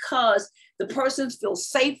 Why? Because the person feels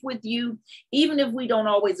safe with you. Even if we don't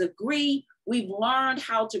always agree, We've learned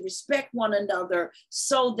how to respect one another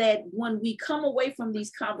so that when we come away from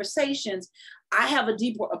these conversations, I have a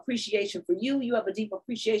deeper appreciation for you. You have a deeper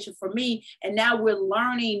appreciation for me. And now we're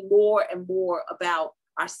learning more and more about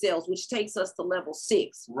ourselves, which takes us to level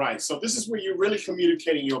 6. Right. So this is where you're really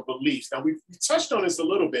communicating your beliefs. Now, we touched on this a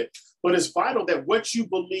little bit, but it's vital that what you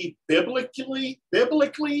believe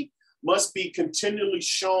biblically must be continually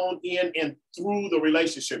shown in and through the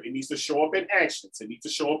relationship. It needs to show up in actions. It needs to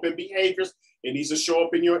show up in behaviors. It needs to show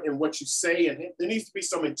up in what you say. And there needs to be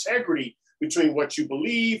some integrity between what you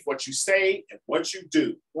believe, what you say, and what you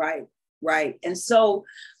do. Right. Right. And so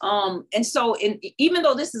even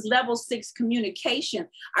though this is level 6 communication,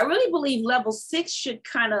 I really believe level 6 should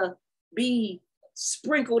kind of be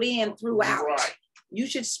sprinkled in throughout. Right. You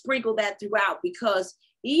should sprinkle that throughout, because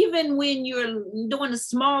even when you're doing the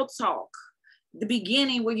small talk, the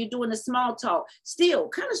beginning where you're doing the small talk, still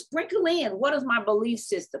kind of sprinkle in, what is my belief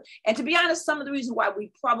system? And to be honest, some of the reasons why we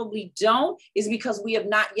probably don't is because we have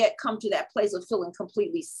not yet come to that place of feeling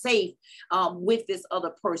completely safe with this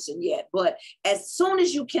other person yet. But as soon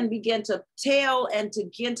as you can begin to tell and to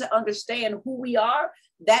begin to understand who we are,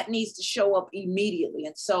 that needs to show up immediately.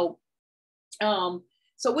 And so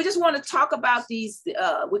we just want to talk about these.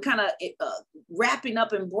 We're kind of wrapping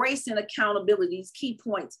up embracing accountability, these key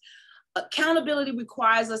points. Accountability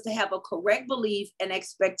requires us to have a correct belief and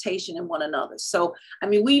expectation in one another. So, I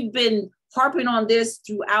mean, we've been harping on this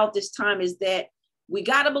throughout this time, is that we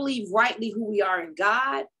got to believe rightly who we are in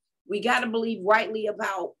God. We got to believe rightly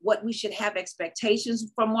about what we should have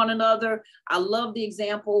expectations from one another. I love the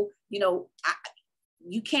example,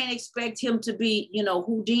 you can't expect him to be,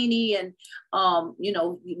 Houdini and,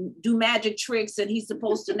 do magic tricks. And he's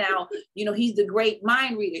supposed to now, he's the great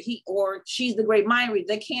mind reader. He or she's the great mind reader.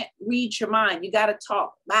 They can't read your mind. You got to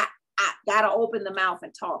talk. I got to open the mouth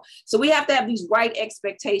and talk. So we have to have these right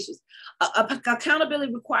expectations.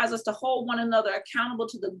 Accountability requires us to hold one another accountable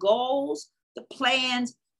to the goals, the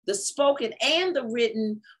plans, the spoken and the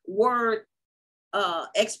written word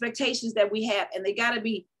expectations that we have. And they got to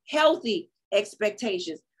be healthy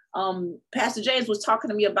expectations. Pastor James was talking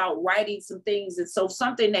to me about writing some things. And so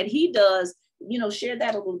something that he does, share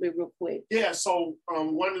that a little bit real quick. Yeah. So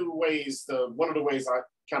one of the ways I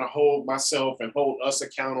kind of hold myself and hold us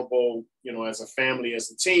accountable, as a family,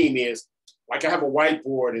 as a team, is like I have a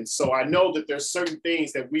whiteboard. And so I know that there's certain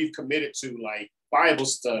things that we've committed to, like Bible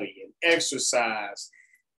study and exercise,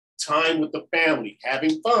 time with the family,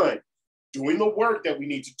 having fun, doing the work that we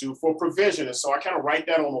need to do for provision. And so I kind of write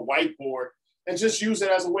that on the whiteboard and just use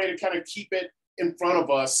it as a way to kind of keep it in front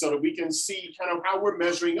of us so that we can see kind of how we're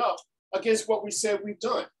measuring up against what we said we've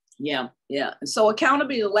done. Yeah. And so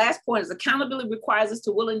accountability, the last point is accountability requires us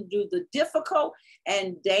to willing to do the difficult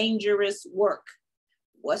and dangerous work.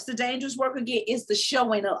 What's the dangerous work again? It's the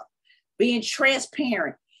showing up, being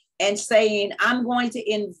transparent and saying, I'm going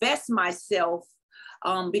to invest myself.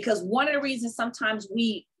 Because one of the reasons sometimes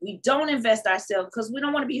we don't invest ourselves because we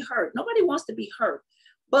don't want to be hurt. Nobody wants to be hurt.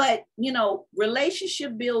 But,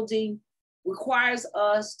 relationship building requires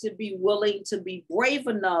us to be willing to be brave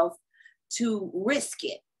enough to risk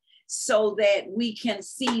it so that we can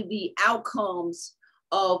see the outcomes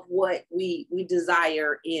of what we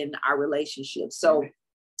desire in our relationship. So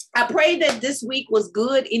I pray that this week was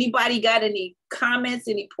good. Anybody got any comments,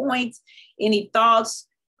 any points, any thoughts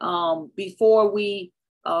before we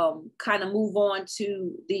kind of move on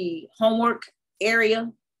to the homework area?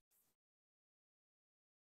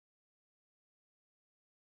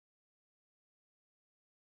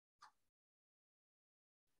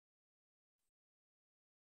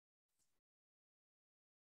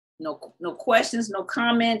 No questions, no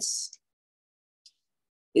comments.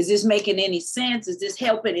 Is this making any sense? Is this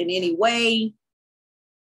helping in any way?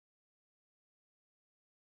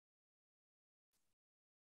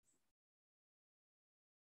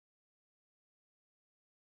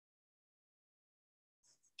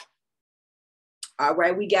 All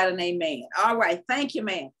right, we got an amen. All right, thank you,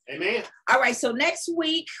 man. Amen. All right, so next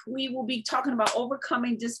week we will be talking about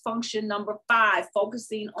overcoming dysfunction number 5,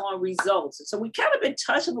 focusing on results. So we kind of been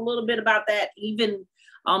touching a little bit about that even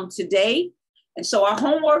today. And so our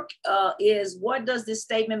homework is, what does this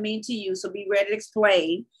statement mean to you? So be ready to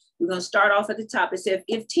explain. We're going to start off at the top. It says,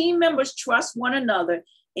 if team members trust one another,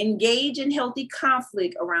 engage in healthy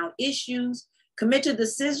conflict around issues, commit to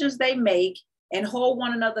decisions they make, and hold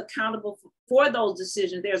one another accountable for those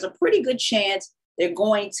decisions, there's a pretty good chance they're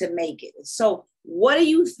going to make it. So what do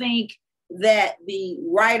you think that the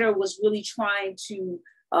writer was really trying to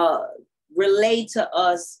relate to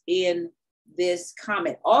us in this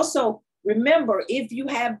comment? Also, Remember, if you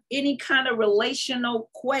have any kind of relational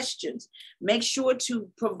questions, make sure to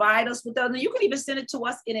provide us with those. You can even send it to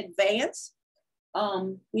us in advance.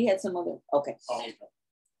 We had some other, okay. Oh,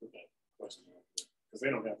 okay. Because they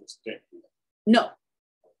don't have this deck. No.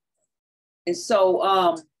 And so,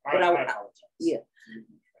 but I apologize. Yeah.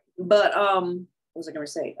 But what was I going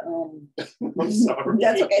to say? I'm sorry.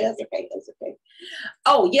 That's okay.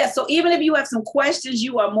 Oh, yeah. So even if you have some questions,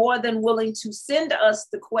 you are more than willing to send us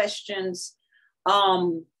the questions,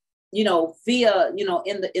 you know, via, you know,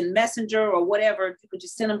 in Messenger or whatever. You could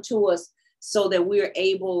just send them to us so that we're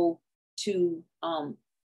able to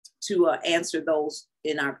answer those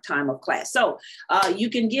in our time of class. So you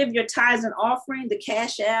can give your tithes and offering. The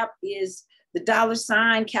Cash App is the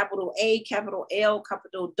 $, capital A, capital L,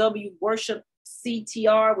 capital W, worship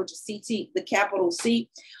CTR, which is CT, the capital C,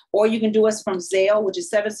 or you can do us from Zelle, which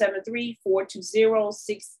is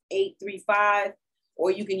 773-420-6835,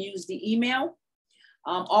 or you can use the email.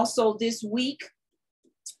 Also this week,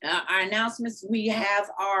 our announcements, we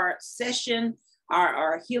have our session,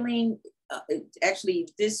 our healing. Actually,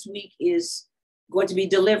 this week is going to be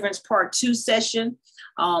Deliverance Part 2 session.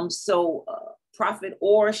 Prophet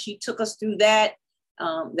Orr, she took us through that.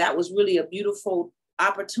 That was really a beautiful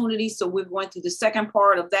opportunity. So we're going through the second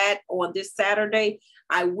part of that on this Saturday.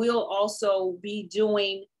 I will also be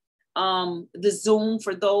doing the Zoom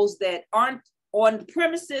for those that aren't on the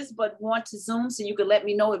premises but want to Zoom. So you can let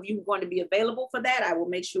me know if you're going to be available for that. I will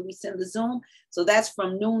make sure we send the Zoom. So that's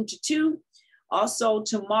from noon to 2. Also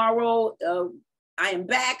tomorrow, I am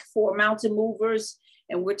back for Mountain Movers,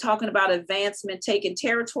 and we're talking about advancement, taking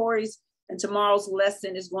territories. And tomorrow's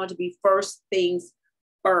lesson is going to be first things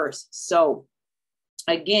first. So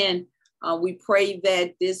again, we pray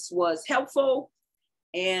that this was helpful,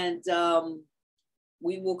 and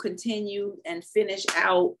we will continue and finish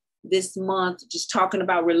out this month just talking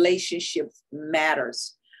about relationships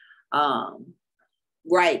matters.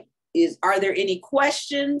 Right. Are there any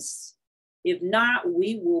questions? If not,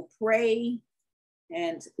 we will pray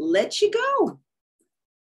and let you go.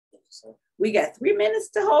 We got 3 minutes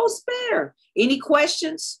to hold spare. Any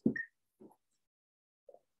questions?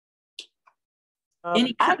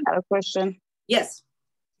 I got a question. Yes.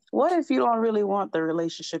 What if you don't really want the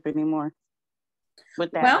relationship anymore with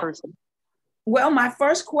that person? Well, my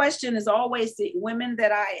first question is always the women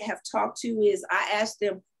that I have talked to is I ask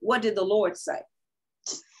them, what did the Lord say?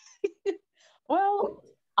 Well,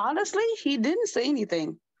 honestly, he didn't say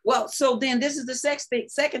anything. Well, so then this is the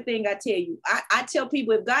second thing I tell you. I tell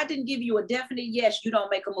people, if God didn't give you a definite yes, you don't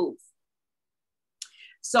make a move.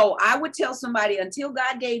 So I would tell somebody, until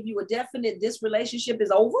God gave you a definite, this relationship is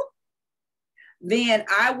over, then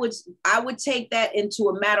I would take that into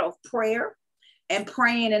a matter of prayer and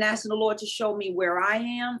praying and asking the Lord to show me where I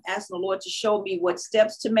am, asking the Lord to show me what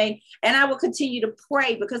steps to make. And I will continue to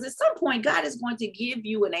pray, because at some point God is going to give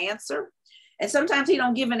you an answer. And sometimes he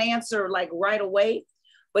don't give an answer like right away.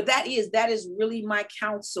 But that is really my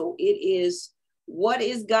counsel. It is, what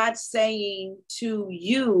is God saying to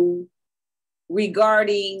you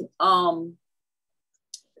regarding,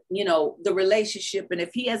 you know, the relationship? And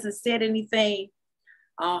if he hasn't said anything,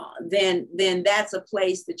 then that's a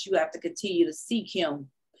place that you have to continue to seek him,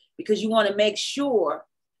 because you want to be sure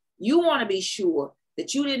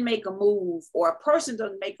that you didn't make a move, or a person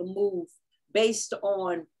doesn't make a move based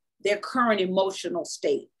on their current emotional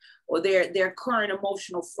state or their current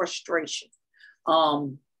emotional frustration.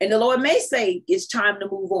 And the Lord may say it's time to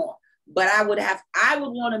move on, but I would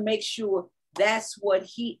want to make sure that's what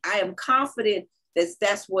I am confident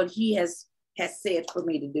that's what he has said for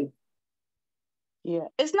me to do. Yeah,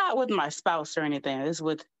 it's not with my spouse or anything. It's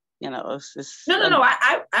with, you know, it's just. No.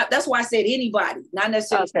 I that's why I said anybody, not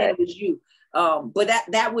necessarily saying it was you. But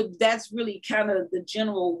that's really kind of the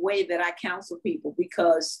general way that I counsel people,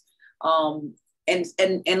 because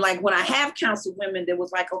and like when I have counseled women that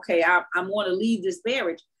was like, okay, I want to leave this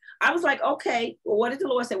marriage. I was like, okay, well, what did the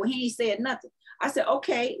Lord say? Well, he ain't said nothing. I said,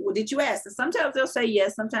 okay, well, did you ask? And sometimes they'll say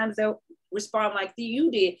yes, sometimes they'll respond like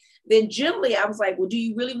you did. Then generally I was like, well, do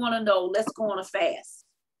you really want to know? Let's go on a fast.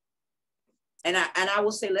 And I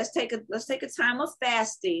will say, let's take a time of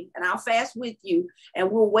fasting, and I'll fast with you,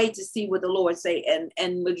 and we'll wait to see what the Lord say.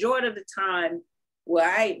 And majority of the time, well,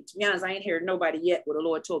 to be honest, I ain't heard nobody yet where the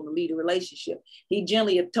Lord told them to lead a relationship. He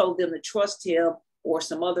generally have told them to trust him or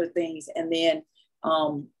some other things. And then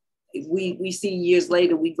we see years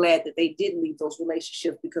later, we glad that they didn't leave those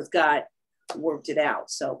relationships because God worked it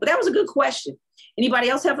out. So, but that was a good question. Anybody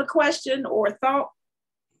else have a question or a thought?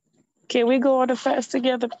 Can we go on a fast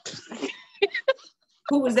together?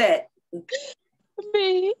 Who was that?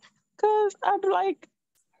 Me, because I'm like,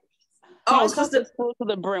 Oh, Mine comes sister. full to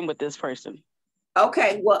the brim with this person.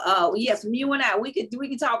 Okay, well, yes, you and I, we can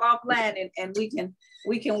talk offline, and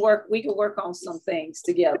we can work on some things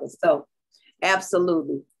together. So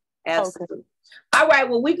absolutely. Okay. All right,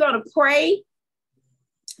 well, we're gonna pray.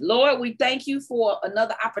 Lord, we thank you for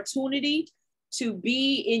another opportunity to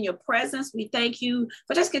be in your presence. We thank you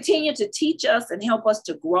for just continuing to teach us and help us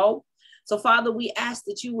to grow. So Father, we ask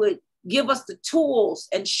that you would give us the tools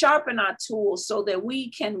and sharpen our tools so that we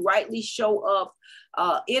can rightly show up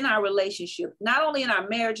in our relationship, not only in our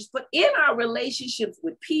marriages, but in our relationships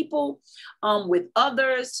with people, with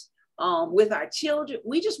others, with our children.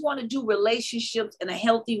 We just want to do relationships in a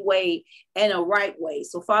healthy way and a right way.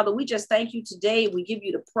 So Father, we just thank you today. We give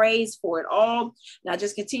you the praise for it all. Now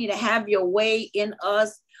just continue to have your way in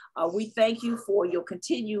us. We thank you for your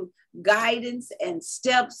continued guidance and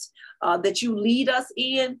steps that you lead us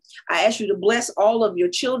in. I ask you to bless all of your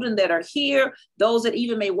children that are here, those that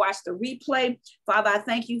even may watch the replay. Father, I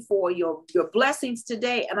thank you for your blessings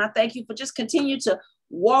today. And I thank you for just continue to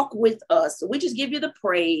walk with us. So we just give you the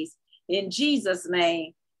praise in Jesus'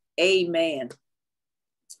 name. Amen.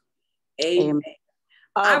 Amen.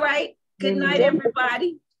 All right. Good night,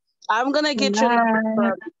 everybody. I'm going to get you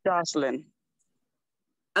from Jocelyn.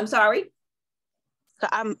 I'm sorry?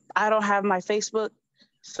 I don't have my Facebook,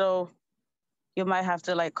 so you might have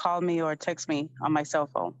to like call me or text me on my cell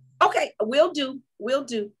phone. Okay, will do.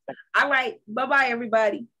 All right. Bye-bye,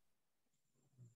 everybody.